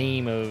 like a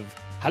name of.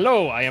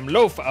 Hello, I am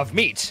loaf of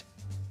meat.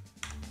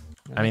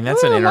 I mean,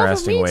 that's an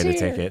interesting way to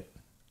take it.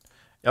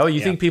 Oh,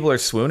 you think people are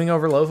swooning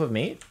over loaf of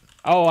meat?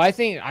 Oh, I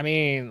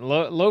mean,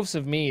 loaves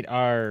of meat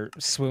are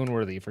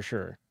swoon-worthy for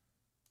sure.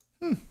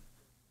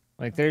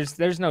 Like,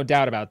 there's no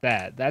doubt about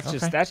that. That's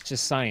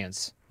just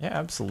science. Yeah,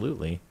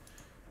 absolutely.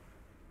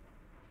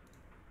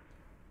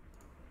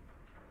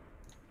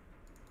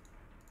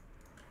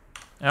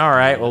 All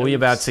right, well, we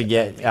about to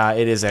get.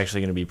 It is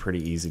actually going to be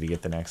pretty easy to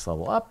get the next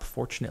level up,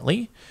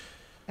 fortunately.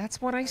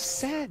 That's what I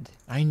said.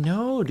 I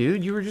know,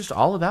 dude. You were just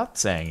all about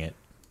saying it.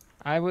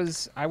 I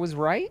was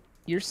right?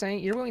 You're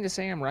willing to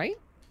say I'm right?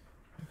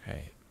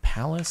 Okay,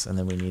 palace, and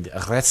then we need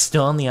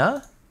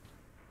Restonia.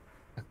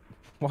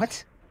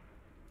 What?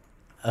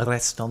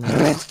 Restonia.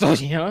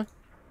 Restonia?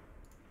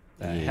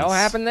 The hell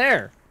happened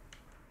there?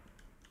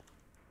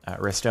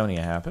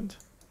 Restonia happened.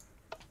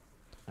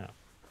 Oh.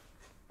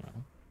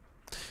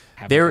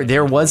 Well,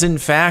 there was in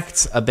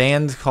fact a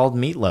band called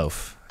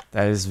Meatloaf.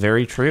 That is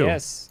very true.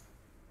 Yes.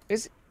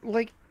 Is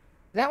like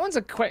that one's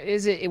a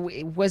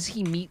was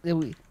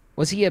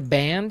he a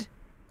band?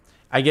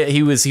 I get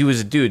he was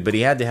a dude, but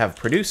he had to have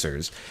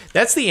producers.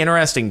 That's the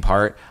interesting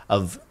part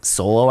of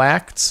solo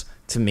acts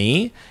to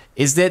me,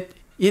 is that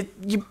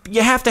you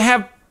have to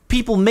have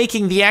people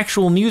making the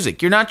actual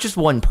music. You're not just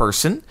one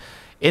person,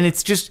 and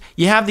it's just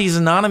you have these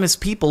anonymous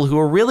people who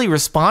are really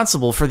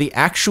responsible for the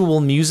actual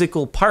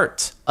musical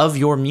part of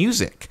your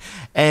music.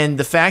 And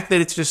the fact that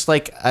it's just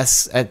like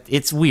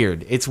it's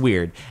weird. It's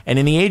weird. And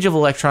in the age of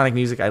electronic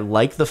music, I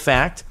like the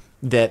fact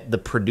that the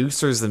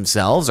producers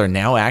themselves are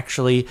now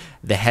actually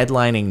the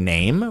headlining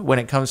name when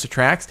it comes to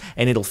tracks,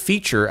 and it'll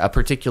feature a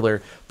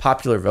particular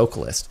popular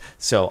vocalist.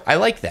 So I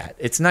like that.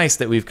 It's nice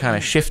that we've kind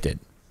of shifted.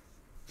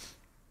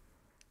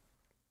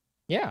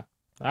 Yeah.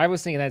 I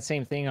was thinking that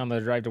same thing on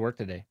the drive to work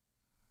today.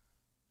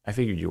 I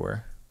figured you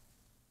were.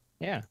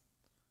 Yeah.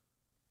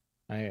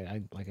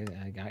 I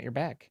got your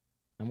back.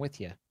 I'm with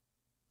you.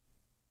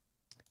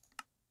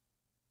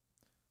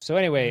 So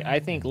anyway, I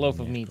think loaf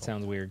of meat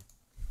sounds weird.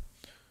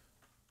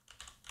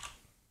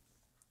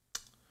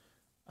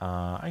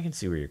 I can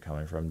see where you're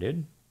coming from,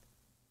 dude.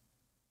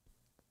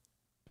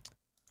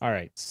 All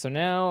right, so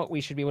now we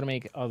should be able to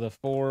make all the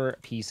 4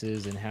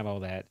 pieces and have all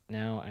that.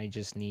 Now I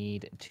just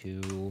need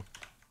to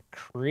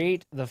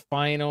create the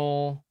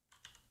final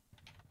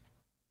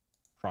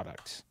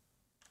product.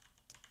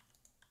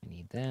 I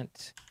need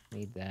that. I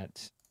need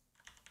that.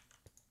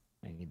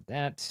 I need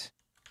that.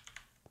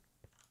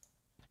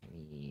 I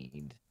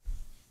need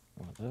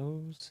one of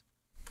those.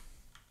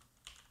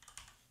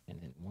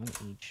 And then one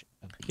each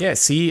of these. Yeah,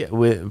 see,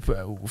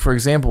 for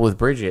example, with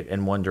Bridget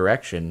and One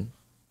Direction,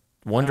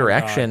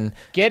 God.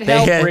 Get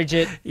help,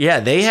 Bridget. Yeah,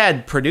 they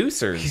had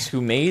producers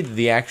who made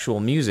the actual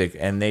music,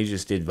 and they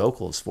just did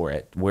vocals for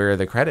it. Where are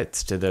the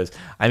credits to those?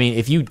 I mean,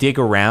 if you dig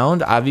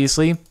around,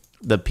 obviously,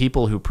 the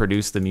people who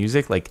produce the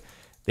music, like,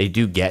 they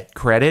do get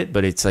credit,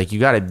 but it's like you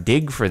got to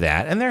dig for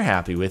that, and they're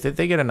happy with it.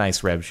 They get a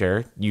nice rev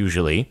share,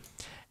 usually.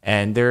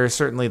 And there are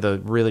certainly the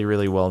really,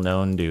 really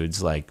well-known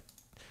dudes like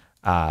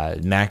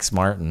Max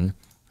Martin,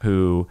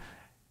 who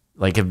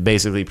like have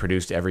basically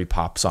produced every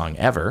pop song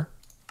ever.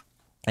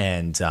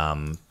 And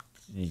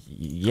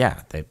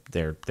yeah,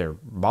 they're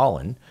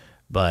balling,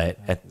 but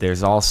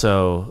there's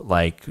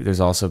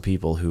also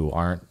people who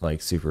aren't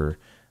like super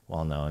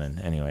well known. And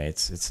anyway,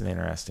 it's an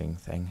interesting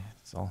thing.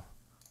 It's all.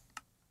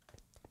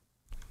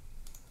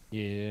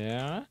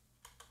 Yeah,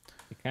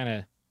 it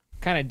kind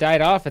of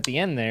died off at the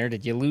end there.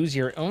 Did you lose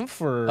your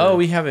oomph? Or... Oh,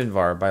 we have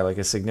Invar by like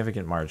a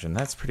significant margin.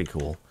 That's pretty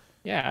cool.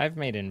 Yeah, I've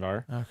made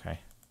Invar. Okay.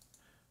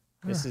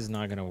 This is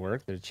not going to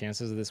work. The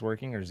chances of this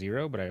working are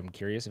 0, but I'm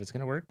curious if it's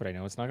going to work, but I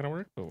know it's not going to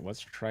work. But let's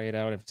try it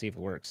out and see if it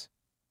works.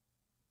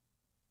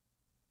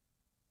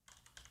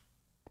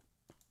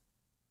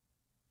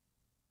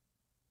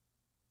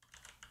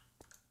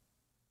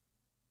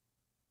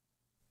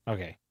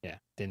 Okay, yeah,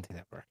 didn't think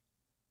that worked.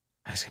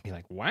 I was going to be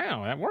like,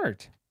 wow, that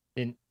worked.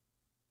 Didn't.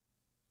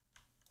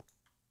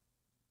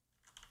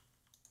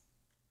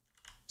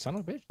 Son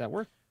of a bitch, that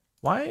worked.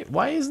 Why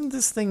isn't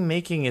this thing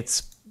making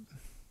its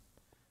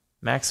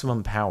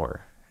maximum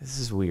power? This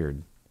is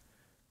weird.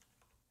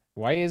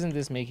 Why isn't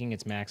this making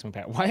its maximum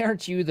power? Why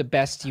aren't you the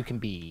best you can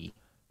be?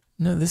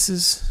 No, this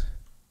is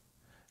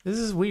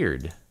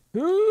weird.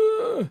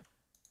 Oh,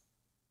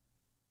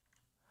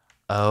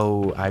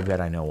 I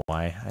bet I know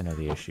why. I know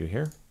the issue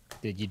here.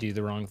 Did you do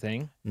the wrong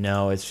thing?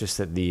 No, it's just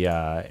that the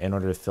in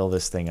order to fill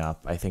this thing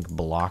up, I think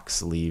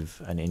blocks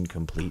leave an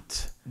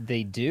incomplete.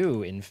 They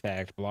do, in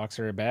fact. Blocks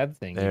are a bad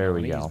thing. There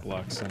we go. Use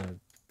blocks on a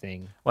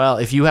thing. Well,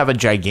 if you have a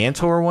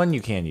Gigantor one,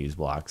 you can use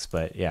blocks,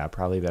 but yeah,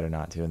 probably better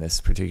not to in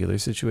this particular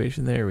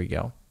situation. There we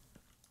go.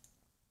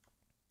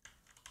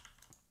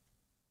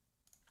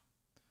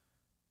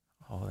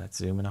 Oh, that's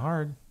zooming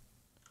hard.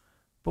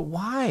 But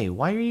why?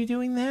 Why are you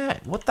doing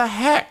that? What the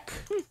heck?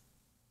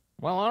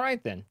 Well, all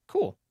right then.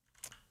 Cool.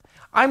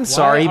 I'm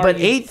sorry, but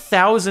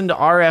 8,000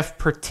 RF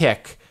per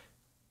tick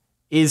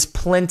is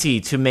plenty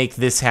to make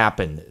this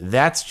happen.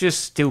 That's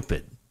just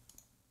stupid.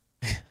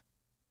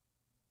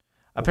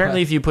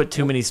 Apparently, if you put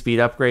too many speed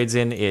upgrades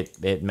in,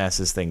 it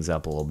messes things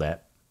up a little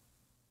bit.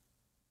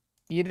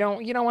 You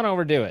don't want to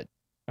overdo it,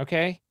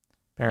 okay?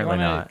 Apparently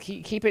not.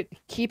 Keep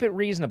it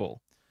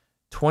reasonable.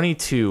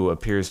 22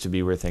 appears to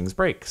be where things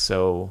break,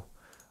 so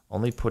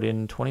only put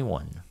in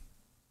 21.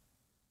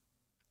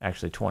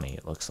 Actually, 20,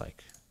 it looks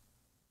like.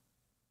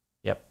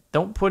 Yep.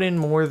 Don't put in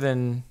more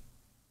than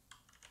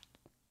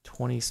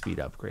 20 speed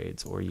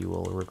upgrades, or you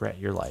will regret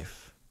your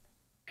life.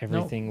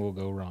 Everything will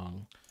go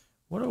wrong.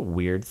 What a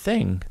weird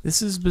thing.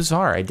 This is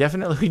bizarre. We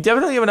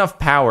definitely have enough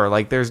power.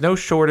 Like, there's no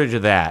shortage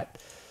of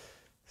that.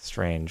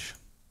 Strange.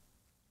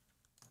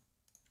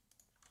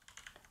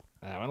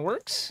 That one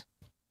works.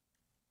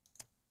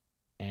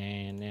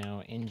 And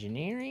now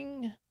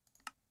engineering.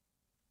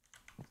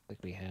 Looks like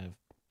we have.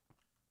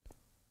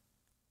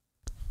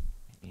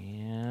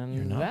 And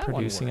you're not that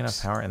producing one enough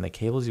power, and the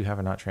cables you have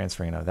are not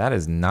transferring enough. That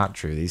is not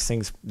true.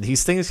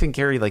 These things can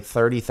carry like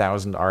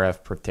 30,000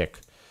 RF per tick.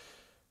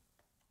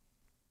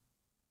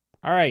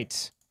 All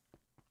right.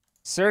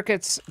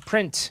 Circuits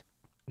print.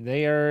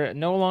 They are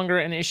no longer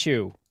an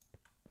issue.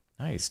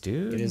 Nice,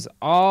 dude. It is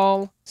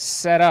all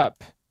set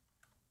up.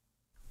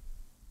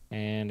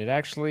 And it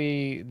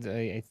actually,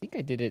 I think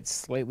I did it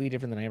slightly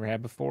different than I ever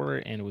had before,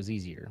 and it was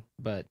easier.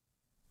 But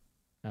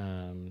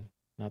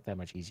not that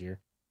much easier.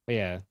 But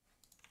yeah,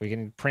 we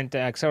can print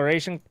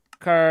acceleration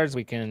cards.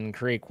 We can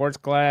create quartz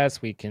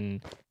glass. We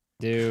can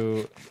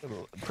do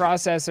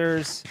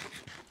processors.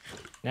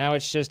 Now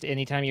it's just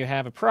anytime you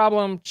have a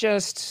problem,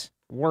 just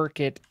work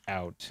it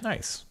out.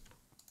 Nice.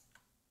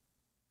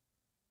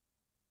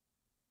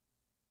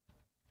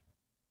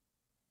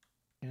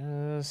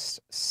 Just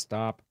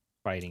stop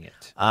fighting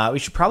it. We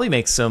should probably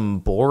make some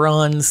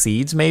boron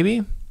seeds,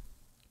 maybe.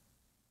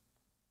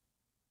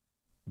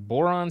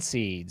 Boron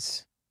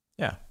seeds.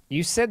 Yeah.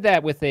 You said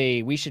that with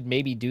we should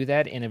maybe do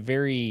that in a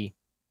very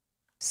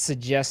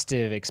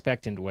suggestive,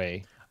 expectant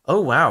way. Oh,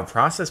 wow.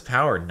 Process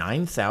power,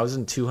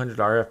 9,200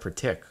 RF per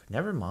tick.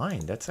 Never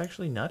mind. That's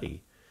actually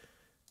nutty.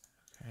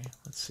 Okay,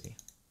 let's see.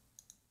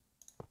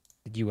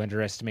 Did you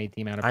underestimate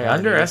the amount of power? I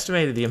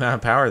underestimated the amount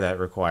of power that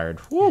required.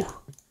 Whew.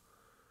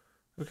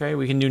 Okay,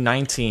 we can do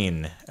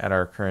 19 at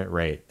our current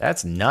rate.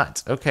 That's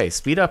nuts. Okay,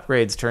 speed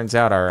upgrades turns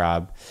out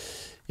are,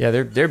 yeah,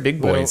 they're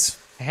big boys.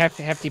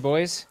 Hefty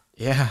boys?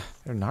 Yeah,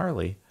 they're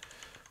gnarly.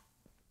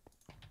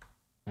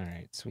 All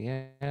right, so we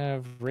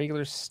have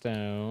regular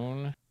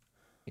stone.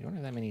 We don't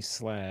have that many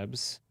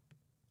slabs.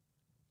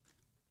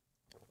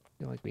 I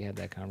feel like we had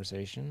that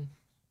conversation.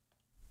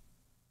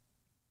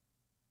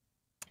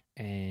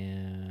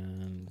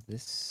 And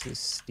this is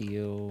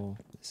steel.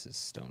 this is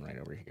stone right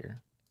over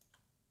here.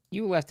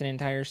 You left an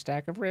entire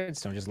stack of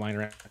redstone just lying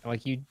around.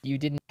 Like you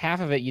didn't, half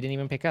of it you didn't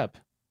even pick up.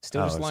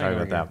 Still just lying sorry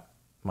over about here. that,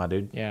 my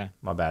dude. Yeah.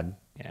 My bad.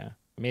 Yeah.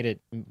 It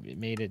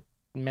made it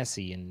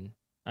messy and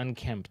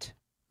unkempt.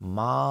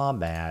 My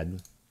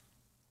bad.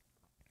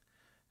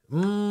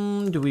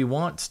 Do we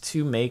want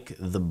to make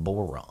the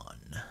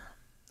boron?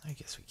 I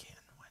guess we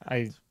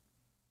can.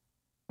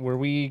 Were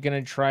we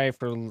gonna try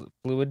for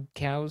fluid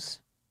cows?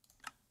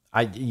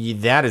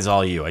 That is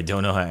all you. I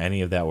don't know how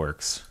any of that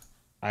works.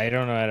 I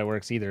don't know how it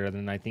works either, other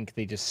than I think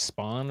they just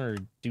spawn or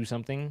do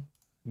something.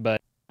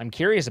 But I'm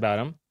curious about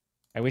them.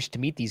 I wish to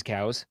meet these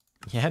cows.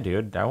 Yeah,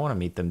 dude. I want to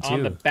meet them too.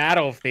 On the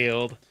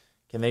battlefield.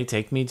 Can they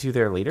take me to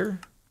their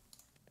leader?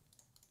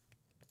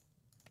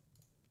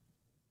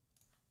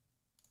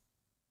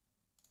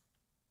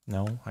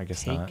 No, I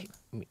guess not.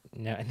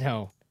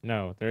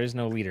 No. There is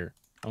no leader.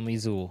 Only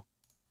Zool.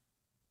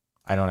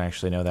 I don't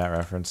actually know that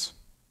reference.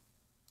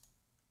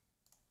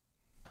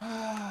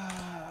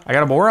 I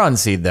got a boron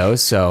seed though,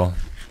 so...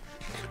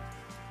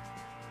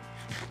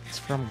 It's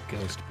from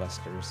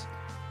Ghostbusters.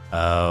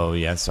 Oh,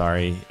 yeah,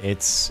 sorry.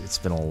 It's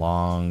been a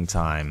long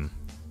time.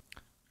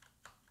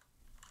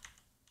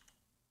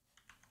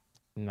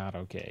 Not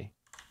okay.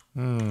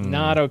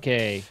 Not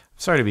okay.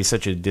 Sorry to be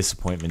such a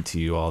disappointment to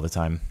you all the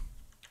time.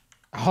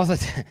 All the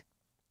time.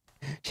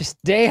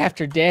 Just day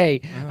after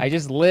day, I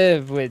just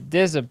live with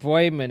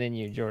disappointment in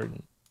you,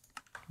 Jordan.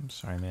 I'm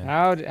sorry, man.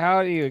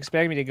 How do you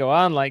expect me to go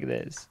on like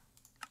this?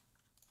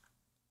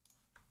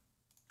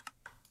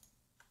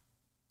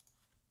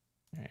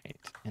 All right,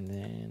 and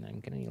then I'm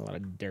gonna need a lot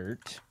of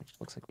dirt, which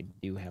looks like we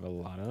do have a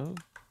lot of.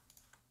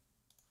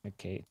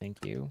 Okay,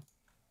 thank you.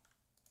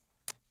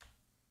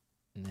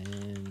 And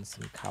then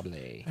some cobble.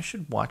 I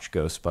should watch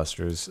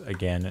Ghostbusters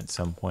again at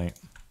some point.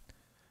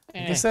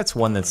 I guess that's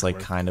one that's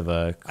like kind of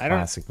a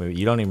classic movie.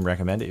 You don't even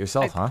recommend it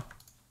yourself, huh?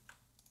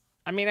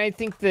 I mean, I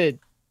think that...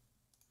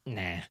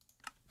 Nah.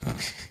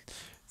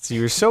 So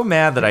you were so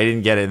mad that I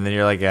didn't get it, and then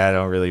you're like, I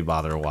don't really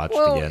bother to watch it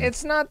again.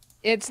 Well,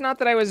 it's not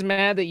that I was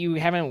mad that you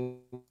haven't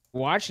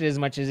watched it as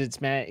much as it's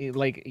mad,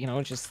 like, you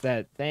know, just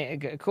that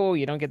thing. Cool,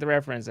 you don't get the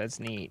reference. That's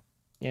neat,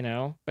 you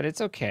know? But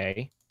it's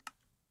okay.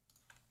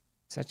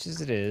 Such as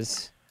it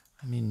is.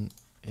 I mean...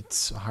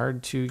 It's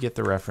hard to get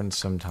the reference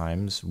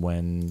sometimes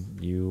when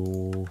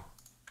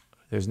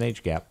there's an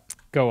age gap.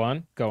 Go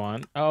on.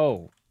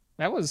 Oh,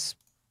 that was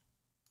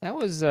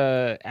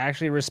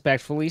actually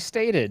respectfully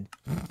stated.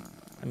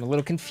 I'm a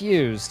little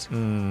confused.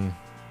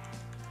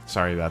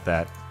 Sorry about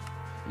that.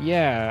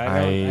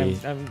 Yeah,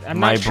 I'm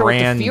not sure what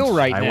to feel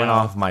right now. I went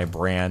off my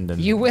brand.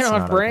 And you went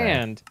off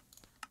brand. Okay.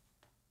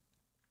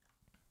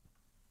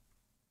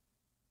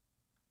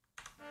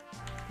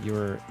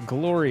 Your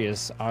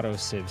glorious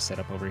autosiv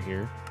setup over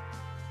here.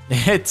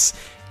 It's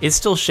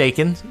still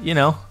shaking, you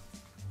know.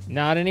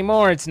 Not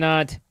anymore, it's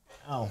not.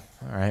 Oh,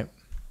 all right.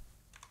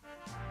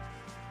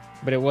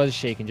 But it was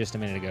shaking just a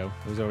minute ago.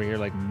 It was over here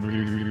like...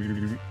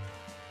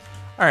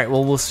 All right,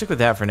 well, we'll stick with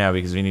that for now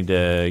because we need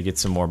to get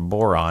some more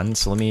boron.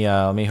 So let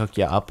me hook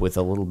you up with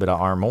a little bit of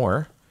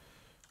armor.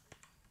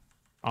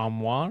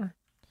 Armoire?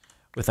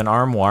 With an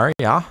armoire,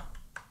 yeah.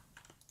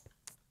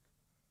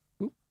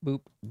 Boop,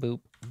 boop,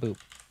 boop, boop.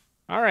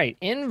 All right,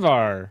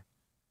 Invar.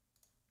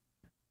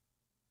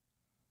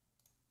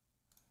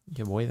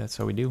 Yeah, boy, that's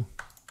how we do.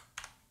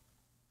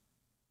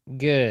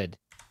 Good.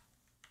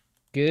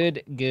 Yeah,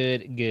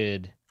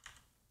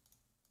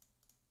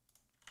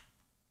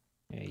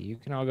 you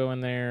can all go in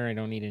there. I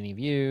don't need any of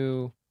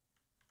you.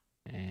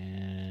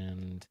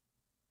 And...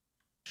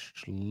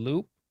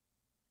 Sloop.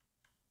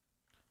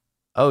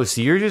 Oh, so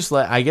you're just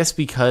I guess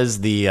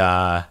because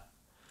the...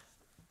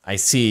 I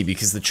see,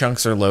 because the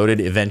chunks are loaded,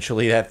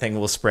 eventually that thing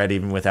will spread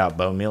even without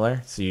bone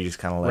mealer, so you just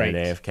kind of let it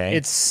AFK.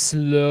 It's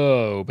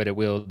slow, but it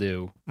will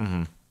do.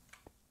 Mm-hmm.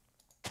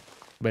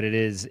 But it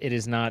is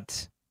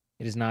not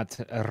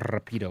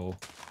rapido.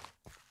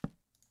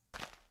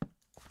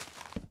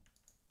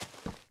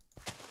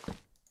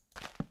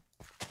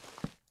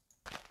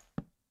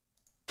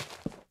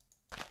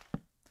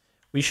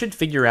 We should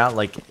figure out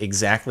like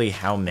exactly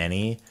how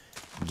many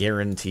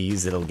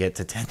guarantees it'll get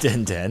to 10,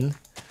 10, 10.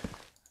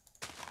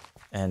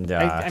 And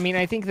I mean,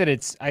 I think that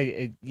it's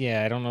I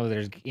don't know that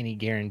there's any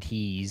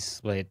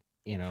guarantees, but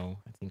you know,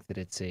 I think that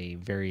it's a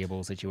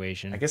variable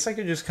situation. I guess I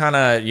could just kind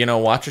of, you know,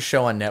 watch a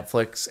show on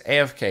Netflix,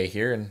 AFK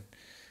here, and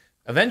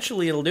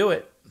eventually it'll do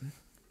it.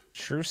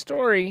 True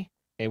story.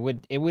 It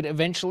would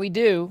eventually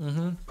do.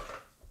 Mm-hmm.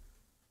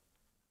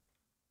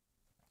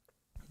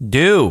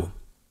 Do.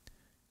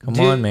 Come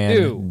on,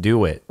 man.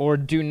 Do it. Or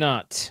do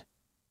not.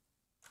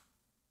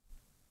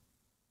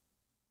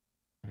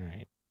 All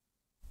right.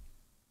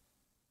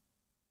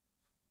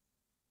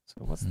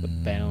 So what's the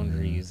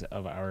boundaries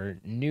of our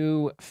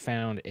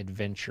newfound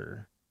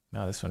adventure?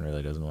 No, this one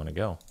really doesn't want to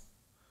go.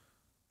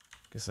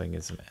 Guess I can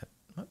get some...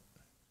 What?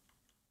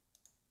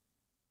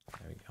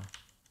 There we go.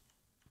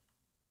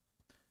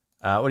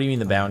 What do you mean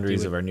the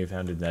boundaries of our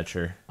newfound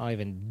adventure? I'll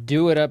even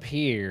do it up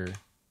here.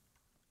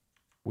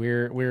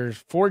 We're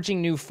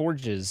forging new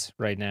forges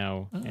right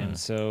now, and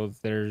so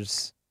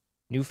there's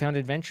newfound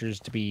adventures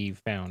to be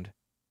found.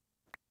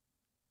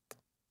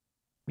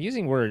 I'm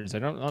using words. I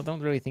don't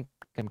really think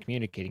I'm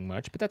communicating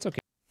much, but that's okay.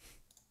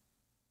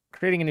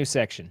 Creating a new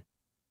section.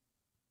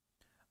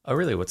 Oh,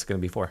 really? What's it going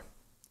to be for?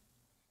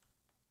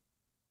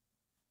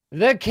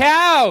 The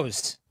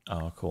cows!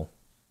 Oh, cool.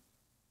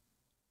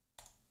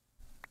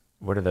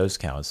 What are those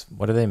cows?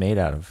 What are they made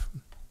out of?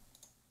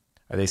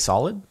 Are they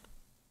solid?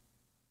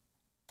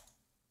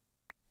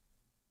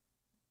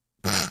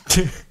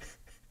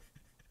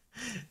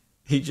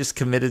 He just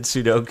committed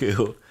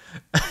Sudoku.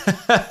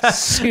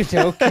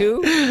 Sudoku?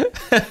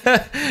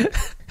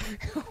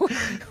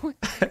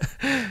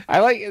 I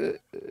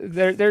like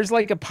there's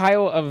like a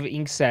pile of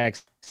ink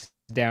sacs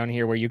down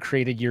here where you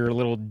created your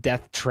little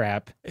death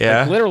trap.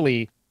 Yeah. Like,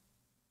 literally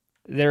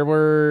there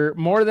was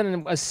more than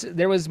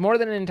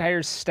an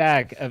entire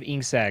stack of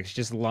ink sacs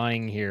just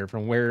lying here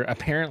from where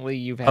apparently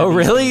you've had. Oh,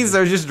 really?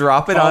 They're just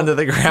dropping onto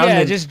the ground.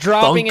 Yeah, just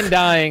dropping and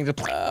dying.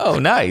 Oh,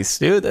 nice,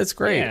 dude. That's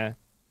great. Yeah.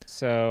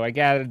 So I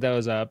gathered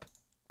those up,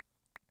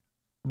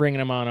 bringing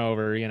them on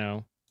over, you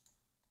know.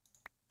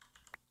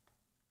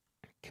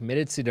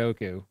 Committed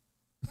Sudoku.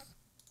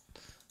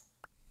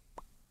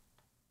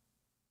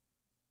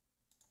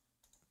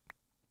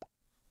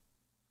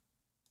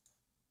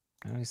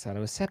 I always thought it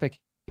was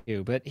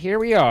seppuku, but here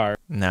we are.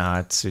 Nah,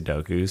 it's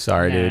Sudoku.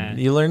 Sorry, dude.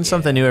 You learn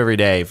something new every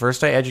day.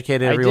 First, I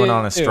educated everyone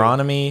on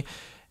astronomy,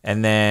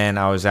 and then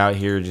I was out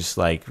here just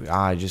like,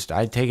 I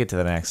take it to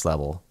the next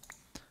level.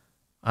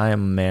 I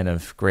am a man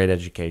of great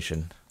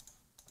education.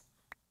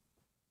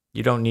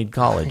 You don't need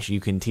college. You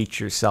can teach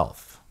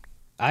yourself.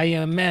 I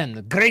am a man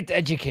of great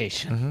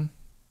education.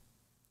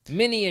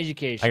 Mini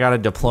education. I got a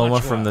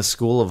diploma from the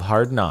School of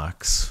Hard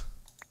Knocks.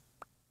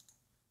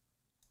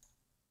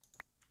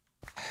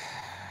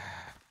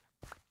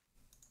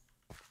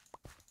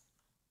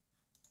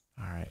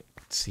 All right,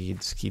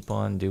 seeds, keep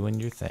on doing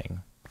your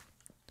thing.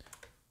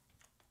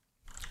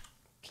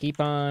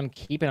 Keep on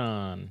keeping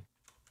on.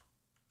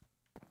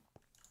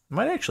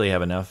 Might actually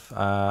have enough.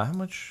 How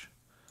much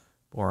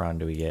boron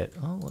do we get?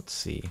 Oh, let's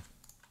see.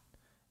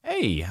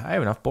 Hey, I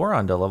have enough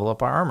boron to level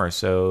up our armor,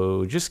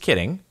 so just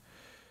kidding.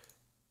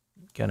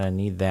 Gonna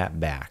need that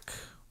back.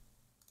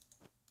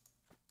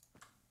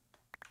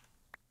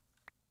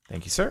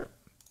 Thank you, sir.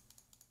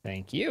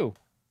 Thank you.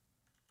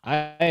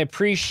 I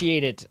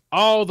appreciate it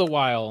all the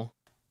while.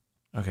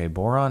 Okay,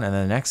 boron, and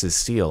then the next is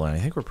steel, and I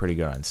think we're pretty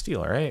good on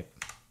steel, right?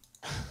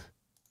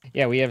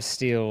 Yeah, we have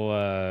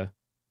steel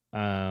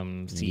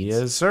seeds.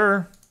 Yes,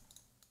 sir.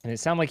 And it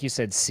sounded like you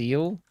said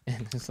seal,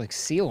 and it's like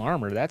seal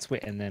armor. That's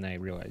what. And then I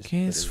realized.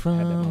 Kiss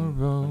from a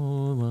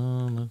roll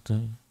on the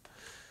day.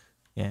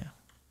 Yeah.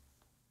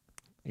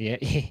 Yeah,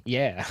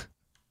 yeah.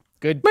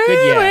 Good.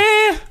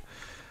 Yeah.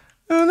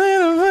 You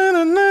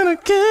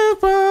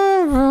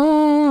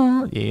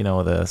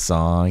know the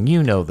song.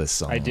 You know the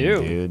song. I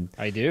do, dude.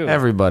 I do.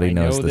 Everybody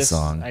knows the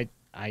song.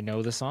 I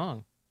know the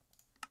song.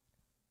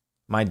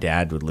 My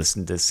dad would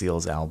listen to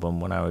Seal's album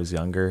when I was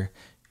younger.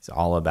 He's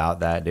all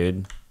about that,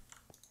 dude.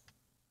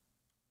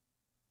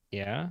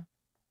 Yeah.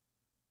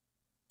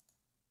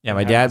 Yeah,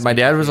 my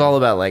dad was all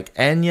about like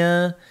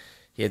Enya.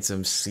 He had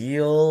some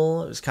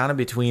Seal. It was kind of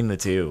between the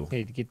two.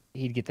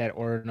 He'd get that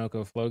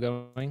Orinoco flow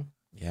going.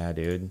 Yeah,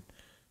 dude.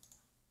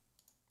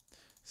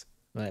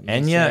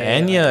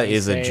 Enya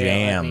is a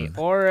jam.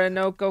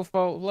 Orinoco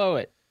flow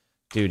it.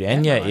 Dude,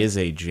 Enya is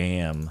a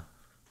jam.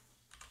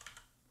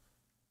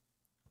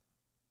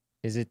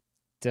 Is it?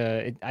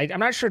 I'm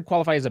not sure it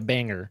qualifies as a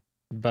banger,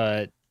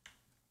 but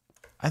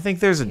I think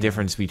there's a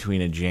difference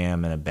between a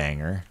jam and a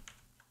banger.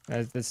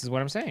 This is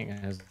what I'm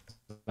saying.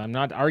 I'm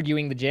not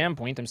arguing the jam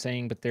point. I'm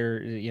saying, but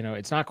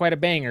it's not quite a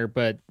banger,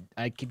 but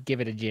I could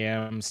give it a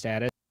jam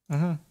status.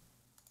 Mm-hmm.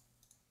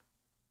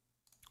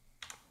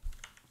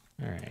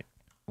 All right.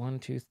 1,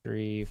 2,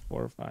 3,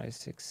 4, 5,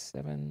 6,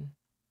 7.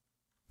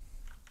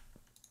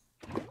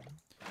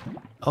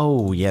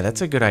 Oh yeah,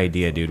 that's a good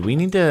idea, dude. We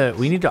need to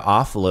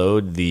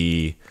offload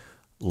the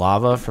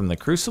lava from the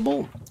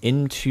crucible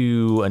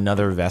into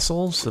another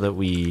vessel so that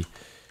we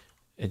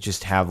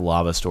just have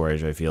lava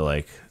storage. I feel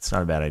like it's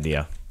not a bad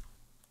idea.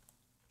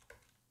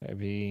 I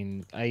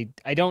mean, I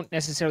don't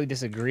necessarily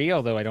disagree,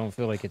 although I don't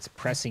feel like it's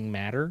pressing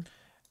matter.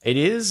 It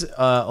is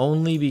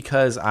only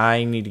because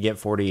I need to get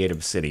 48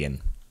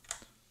 obsidian.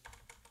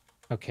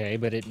 Okay,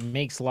 but it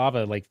makes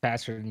lava like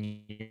faster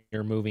than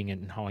you're moving it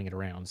and hauling it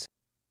around.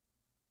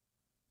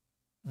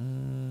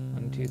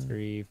 1, 2,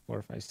 3,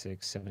 4, 5,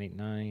 6, 7, 8,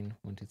 9.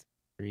 1, 2,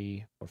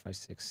 3, 4, 5,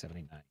 6, 7,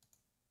 8, 9.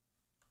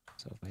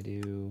 So if I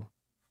do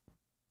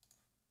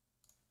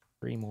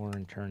 3 more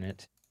and turn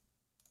it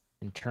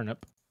and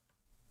turnip.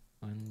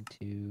 1,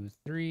 2,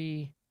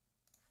 3.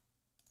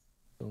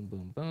 Boom,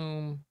 boom,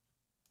 boom.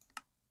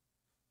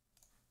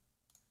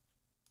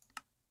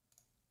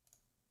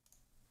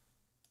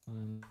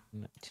 1,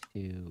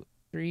 2,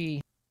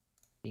 3.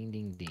 Ding,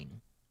 ding,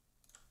 ding.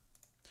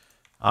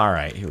 All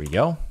right, here we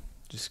go.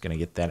 Just gonna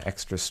get that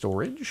extra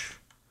storage.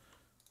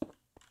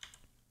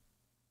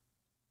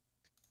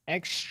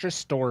 Extra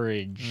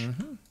storage.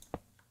 Mm-hmm.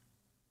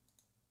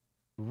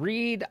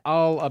 Read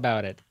all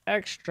about it.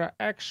 Extra,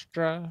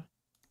 extra.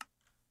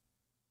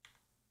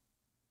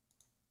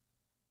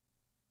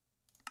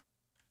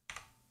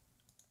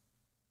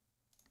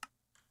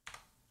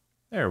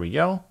 There we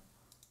go.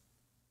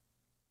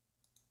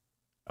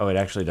 Oh, it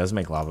actually does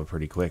make lava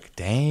pretty quick.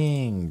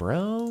 Dang,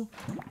 bro.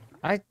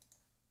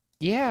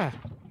 Yeah.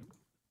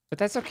 But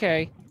that's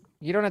okay.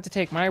 You don't have to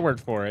take my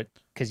word for it,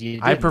 because you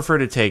didn't. I prefer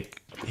to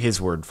take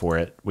his word for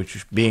it,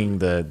 which being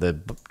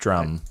the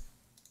drum.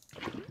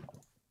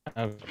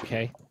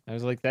 Okay. I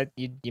was like, that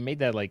you made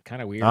that like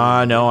kind of weird.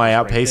 No, I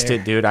outpaced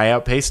it, dude. I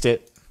outpaced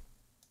it.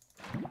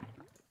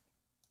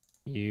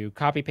 You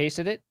copy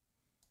pasted it?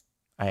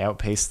 I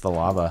outpaced the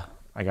lava.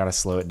 I gotta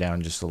slow it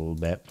down just a little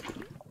bit.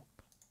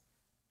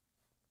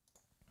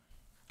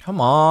 Come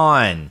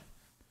on.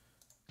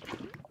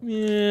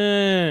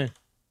 Yeah.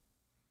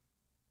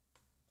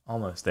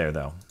 Almost there,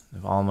 though.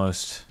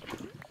 Almost.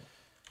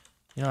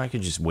 You know, I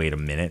could just wait a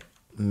minute,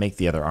 make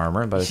the other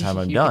armor, and by the time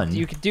I'm done.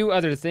 You could do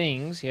other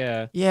things,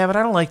 yeah. Yeah, but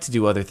I don't like to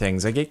do other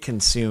things. I get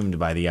consumed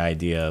by the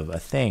idea of a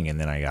thing, and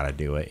then I gotta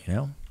do it, you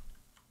know?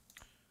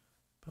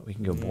 But we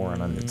can go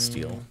boring on mid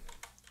steel.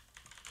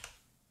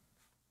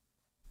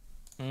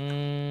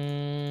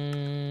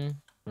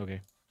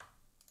 Okay.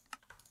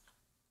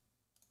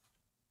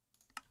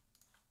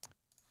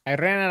 I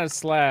ran out of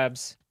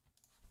slabs.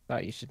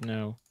 Thought you should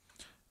know.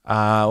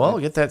 Well,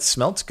 get that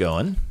smelt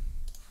going.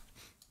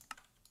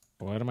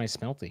 What am I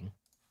smelting?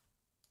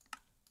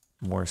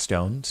 More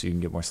stone, so you can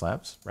get more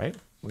slabs, right?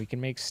 We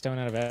can make stone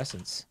out of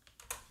essence.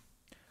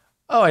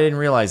 Oh, I didn't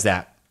realize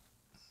that.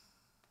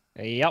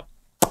 Yep.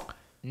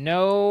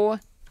 No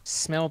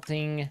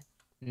smelting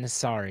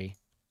Nasari.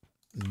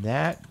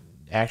 That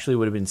actually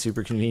would have been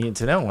super convenient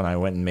to know when I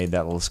went and made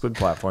that little squid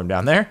platform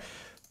down there.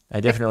 I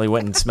definitely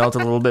went and smelt a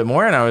little bit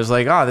more, and I was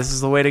like, oh, this is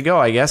the way to go,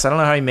 I guess. I don't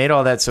know how he made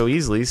all that so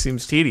easily.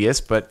 Seems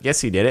tedious, but yes,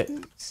 he did it.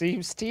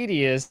 Seems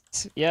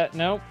tedious. Yeah,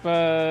 nope,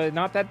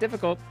 not that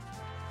difficult.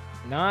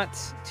 Not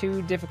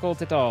too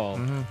difficult at all.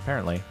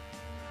 Apparently.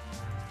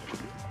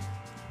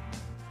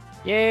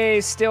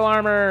 Yay, steel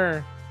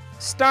armor!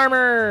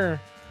 Starmer!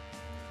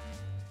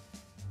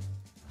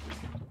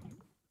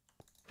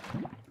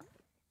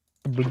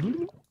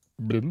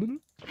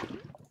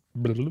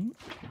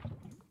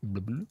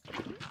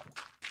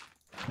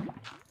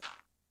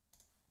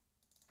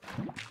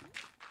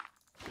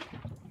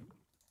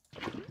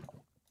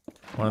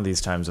 One of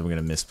these times I'm going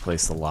to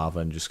misplace the lava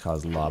and just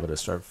cause lava to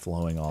start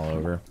flowing all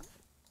over.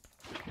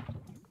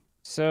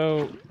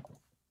 So...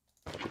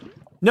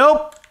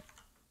 Nope!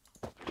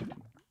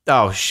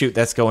 Oh, shoot,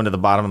 that's going to the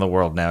bottom of the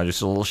world now.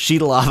 Just a little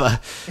sheet of lava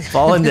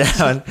falling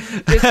down.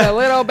 Just a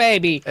little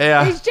baby.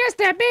 Yeah. He's just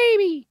a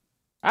baby.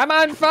 I'm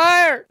on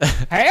fire.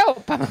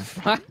 Help, I'm on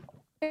fire.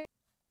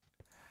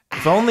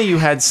 If only you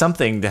had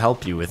something to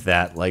help you with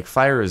that, like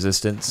fire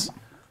resistance.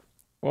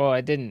 Well,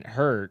 it didn't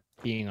hurt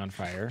being on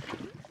fire.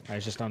 I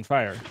was just on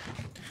fire.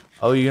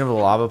 Oh, you're gonna have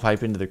a lava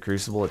pipe into the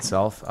crucible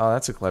itself? Oh,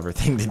 that's a clever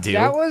thing to do.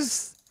 That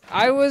was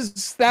You're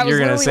literally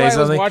gonna say why I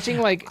something? was watching,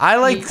 like... I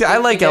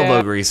like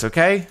elbow grease,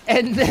 okay?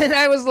 And then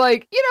I was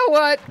like, you know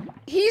what?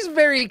 He's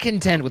very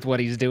content with what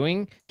he's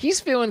doing.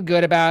 He's feeling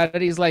good about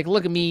it. He's like,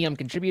 look at me, I'm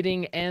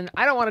contributing, and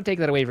I don't want to take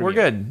that away from you. We're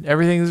good.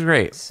 Everything's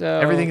great. So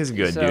Everything is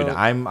good, dude.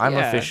 I'm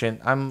yeah.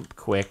 efficient. I'm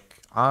quick.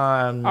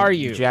 Are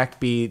you? Jack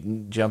B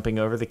jumping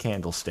over the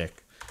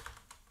candlestick.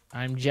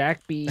 I'm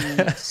Jack B.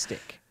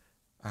 Stick.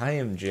 I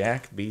am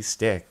Jack B.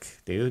 Stick,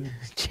 dude.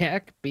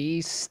 Jack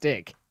B.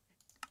 Stick.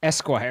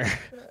 Esquire.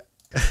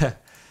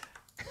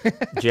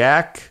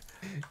 Jack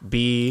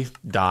B.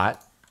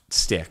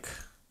 Stick.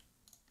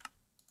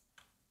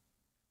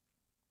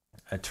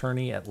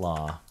 Attorney at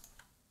law.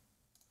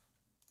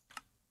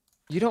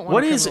 You don't want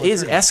What is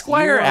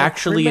Esquire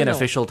actually an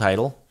official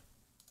title?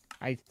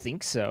 I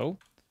think so.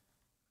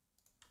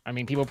 I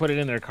mean, people put it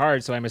in their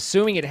cards, so I'm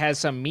assuming it has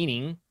some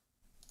meaning.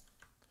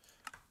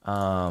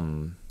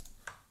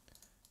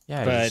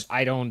 Yeah, but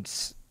I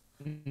don't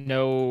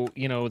know,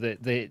 you know,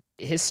 the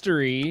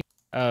history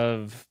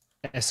of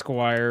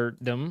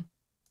Esquiredom.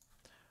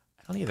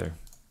 I don't either.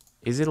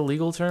 Is it a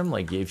legal term?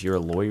 Like, if you're a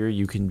lawyer,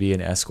 you can be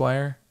an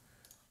esquire?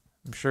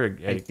 I'm sure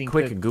a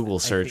quick Google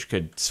search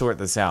could sort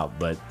this out,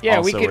 but yeah,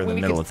 also we we're in the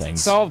middle of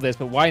things. Solve this,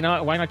 but why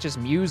not just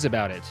muse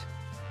about it?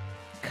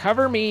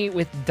 Cover me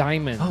with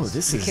diamonds. Oh,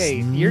 this is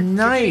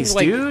nice,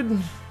 dude.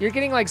 You're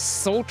getting like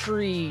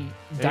sultry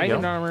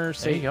diamond armor.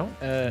 There you go.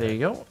 There you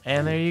go.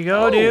 And there you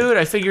go, dude.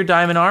 I figure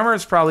diamond armor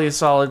is probably a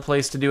solid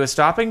place to do a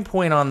stopping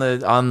point on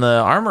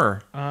the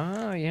armor.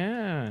 Oh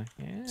yeah.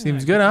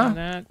 Seems good,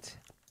 huh?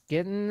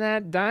 Getting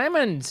that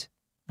diamond.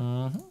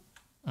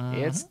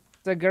 It's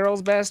the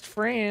girl's best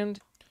friend.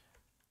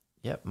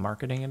 Yep,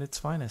 marketing at its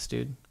finest,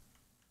 dude.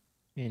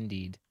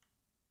 Indeed.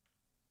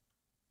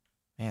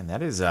 Man,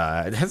 that's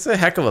a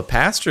heck of a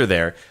pasture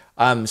there.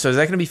 So is that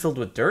going to be filled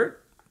with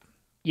dirt?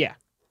 Yeah.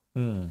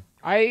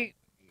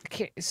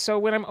 So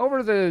when I'm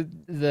over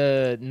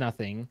the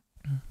nothing,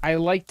 I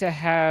like to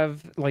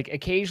have, like,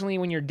 occasionally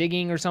when you're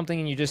digging or something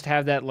and you just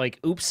have that,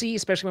 like, oopsie,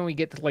 especially when we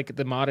get to, like,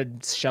 the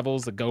modded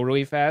shovels that go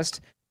really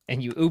fast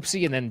and you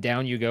oopsie, and then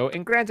down you go.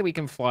 And granted, we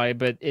can fly,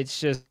 but it's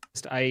just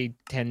I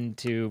tend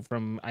to,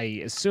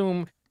 I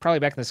assume probably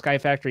back in the Sky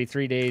Factory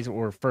 3 days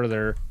or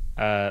further,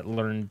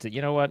 learned that,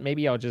 you know what,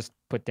 maybe I'll just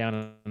put down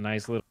a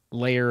nice little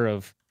layer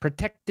of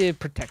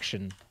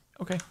protection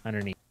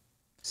underneath.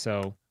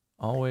 So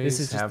always this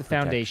is just the protection.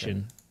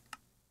 foundation.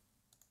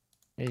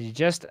 It's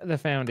just the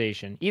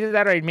foundation. Either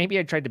that, or maybe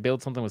I tried to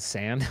build something with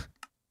sand,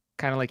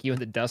 kind of like you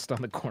and the dust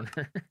on the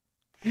corner.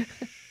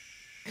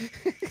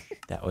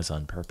 That was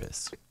on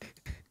purpose.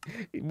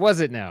 Was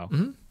it now?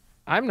 Mm-hmm.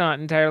 I'm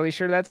not entirely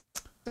sure that's...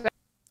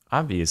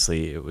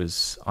 Obviously, it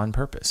was on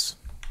purpose.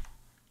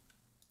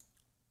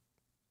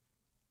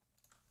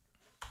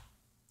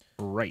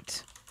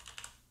 Right.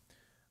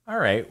 All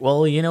right.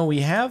 Well, you know,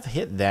 we have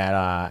hit that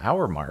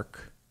hour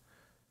mark.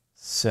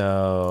 So...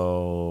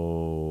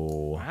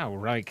 Wow,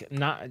 like,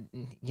 not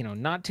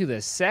to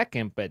the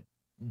second, but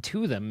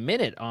to the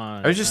minute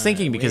on... I was just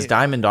thinking, because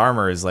diamond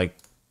armor is like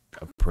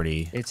a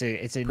pretty... It's a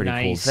pretty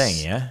nice cool thing,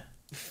 yeah?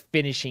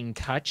 Finishing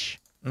touch.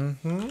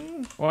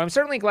 Mm-hmm. Well, I'm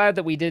certainly glad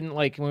that we didn't,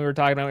 like, when we were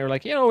talking about it, we were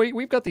like, you know,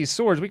 we've got these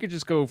swords. We could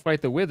just go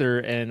fight the Wither,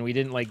 and we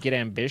didn't, like, get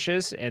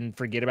ambitious and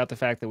forget about the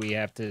fact that we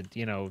have to,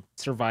 you know,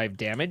 survive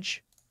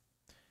damage.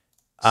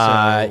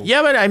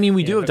 Yeah, but I mean,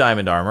 we do have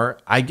diamond armor.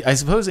 I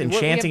suppose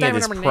enchanting it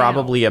is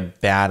probably a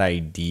bad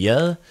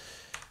idea,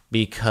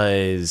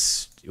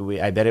 because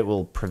I bet it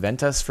will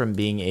prevent us from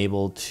being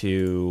able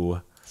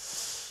to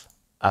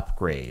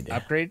upgrade.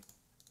 Upgrade?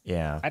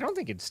 Yeah. I don't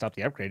think it'd stop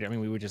the upgrade. I mean,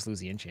 we would just lose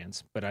the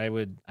enchants, but I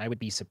would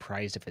be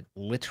surprised if it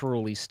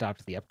literally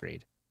stopped the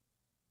upgrade.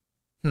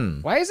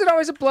 Why is it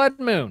always a blood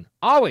moon?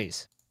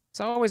 Always.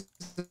 It's always...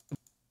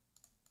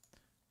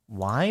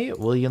 Why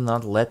will you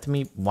not let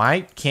me...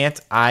 Why can't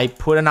I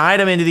put an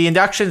item into the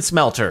induction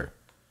smelter?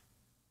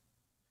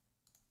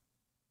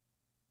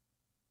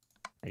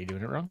 Are you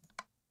doing it wrong?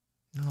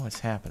 No, what's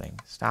happening?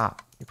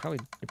 Stop. You're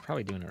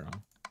probably doing it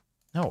wrong.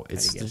 No,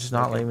 it's just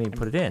not letting me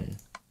put it in.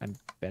 I'm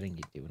betting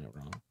you're doing it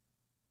wrong.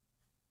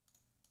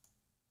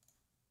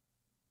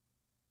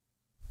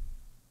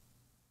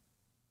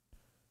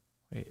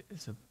 Wait,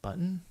 is a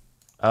button?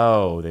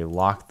 Oh, they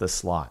locked the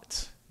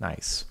slot.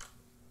 Nice.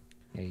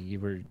 Yeah, you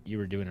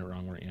were doing it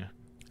wrong, weren't you?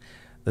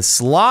 The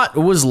slot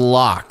was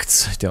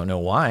locked. Don't know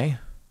why.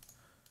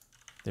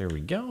 There we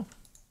go.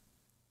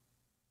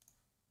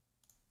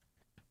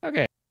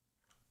 Okay.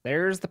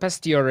 There's the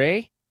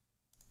Pastore.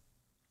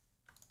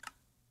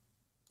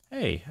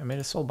 Hey, I made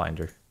a soul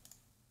binder.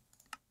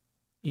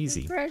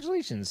 Easy.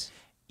 Congratulations.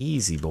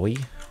 Easy, boy.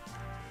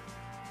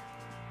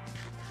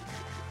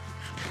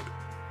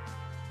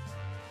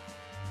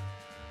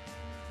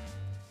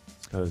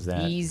 Suppose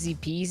that easy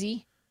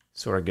peasy.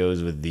 Sort of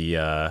goes with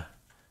the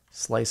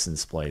slice and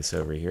splice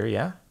over here,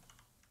 yeah?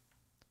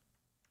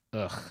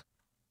 Ugh.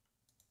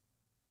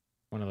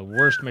 One of the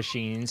worst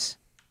machines.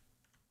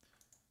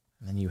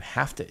 And then you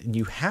have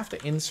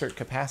to insert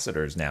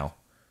capacitors now.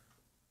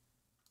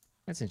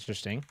 That's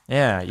interesting.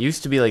 Yeah, it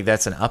used to be like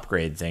that's an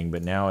upgrade thing,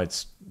 but now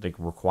it's like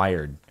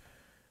required,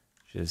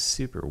 which is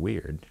super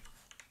weird.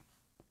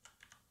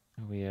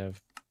 We have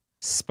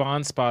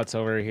spawn spots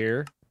over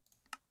here.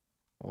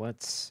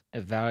 Let's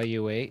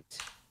evaluate.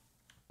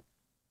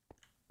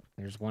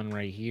 There's one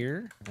right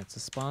here. That's a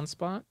spawn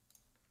spot.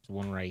 There's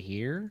one right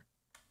here.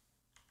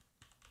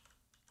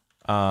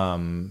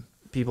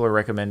 People are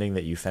recommending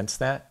that you fence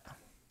that,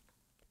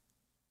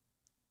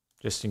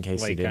 just in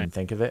case you didn't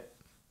think of it.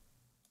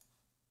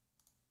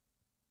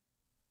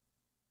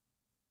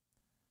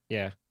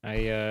 Yeah,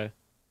 we're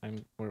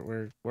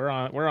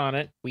on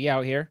it. We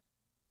out here.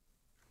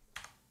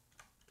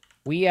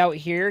 We out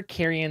here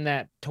carrying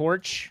that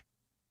torch,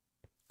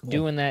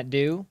 doing that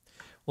do.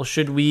 Well,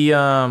 should we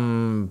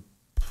wind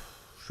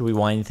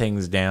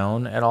things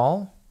down at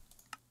all?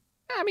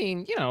 I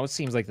mean, you know, it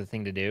seems like the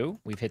thing to do.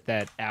 We've hit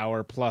that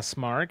hour-plus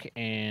mark,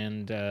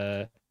 and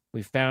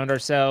we've found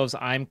ourselves...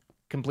 I'm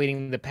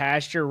completing the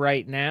pasture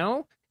right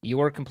now.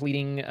 You're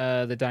completing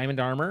the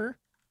diamond armor.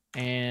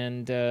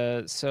 And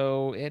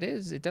so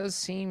it does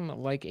seem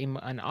like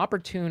an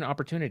opportune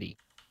opportunity.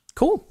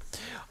 Cool.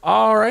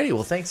 Alrighty.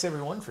 Well, thanks,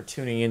 everyone, for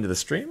tuning into the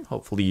stream.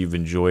 Hopefully you've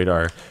enjoyed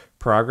our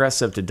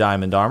progress up to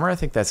diamond armor. I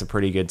think that's a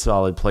pretty good,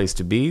 solid place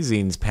to be.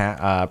 Zine's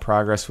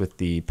progress with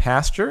the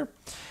pasture.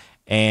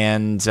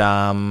 And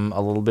a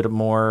little bit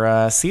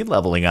more seed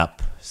leveling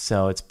up.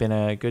 So it's been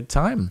a good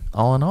time,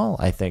 all in all,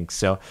 I think.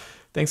 So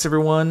thanks,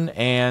 everyone,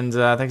 and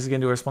thanks again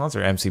to our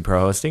sponsor, MC Pro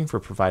Hosting, for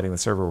providing the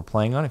server we're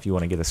playing on. If you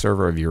want to get a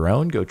server of your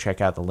own, go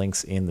check out the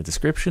links in the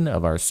description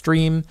of our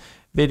stream,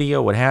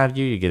 video, what have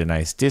you. You get a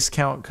nice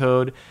discount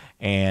code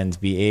and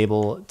be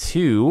able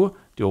to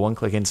do a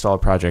one-click install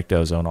of Project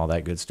Ozone, all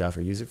that good stuff,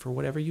 or use it for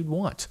whatever you'd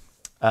want.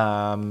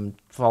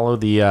 Follow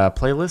the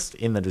playlist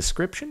in the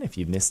description if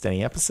you've missed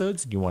any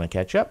episodes and you want to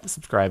catch up.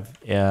 Subscribe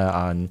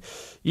on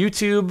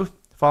YouTube,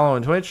 follow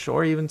on Twitch,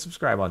 or even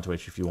subscribe on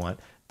Twitch if you want.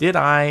 Did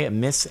I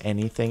miss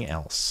anything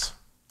else?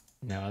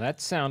 No, that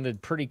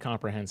sounded pretty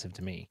comprehensive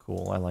to me.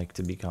 Cool. I like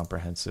to be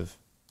comprehensive.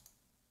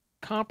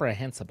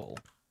 Comprehensible.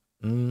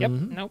 Yep.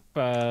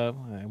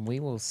 Nope. We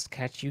will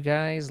catch you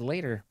guys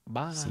later.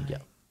 Bye. See ya.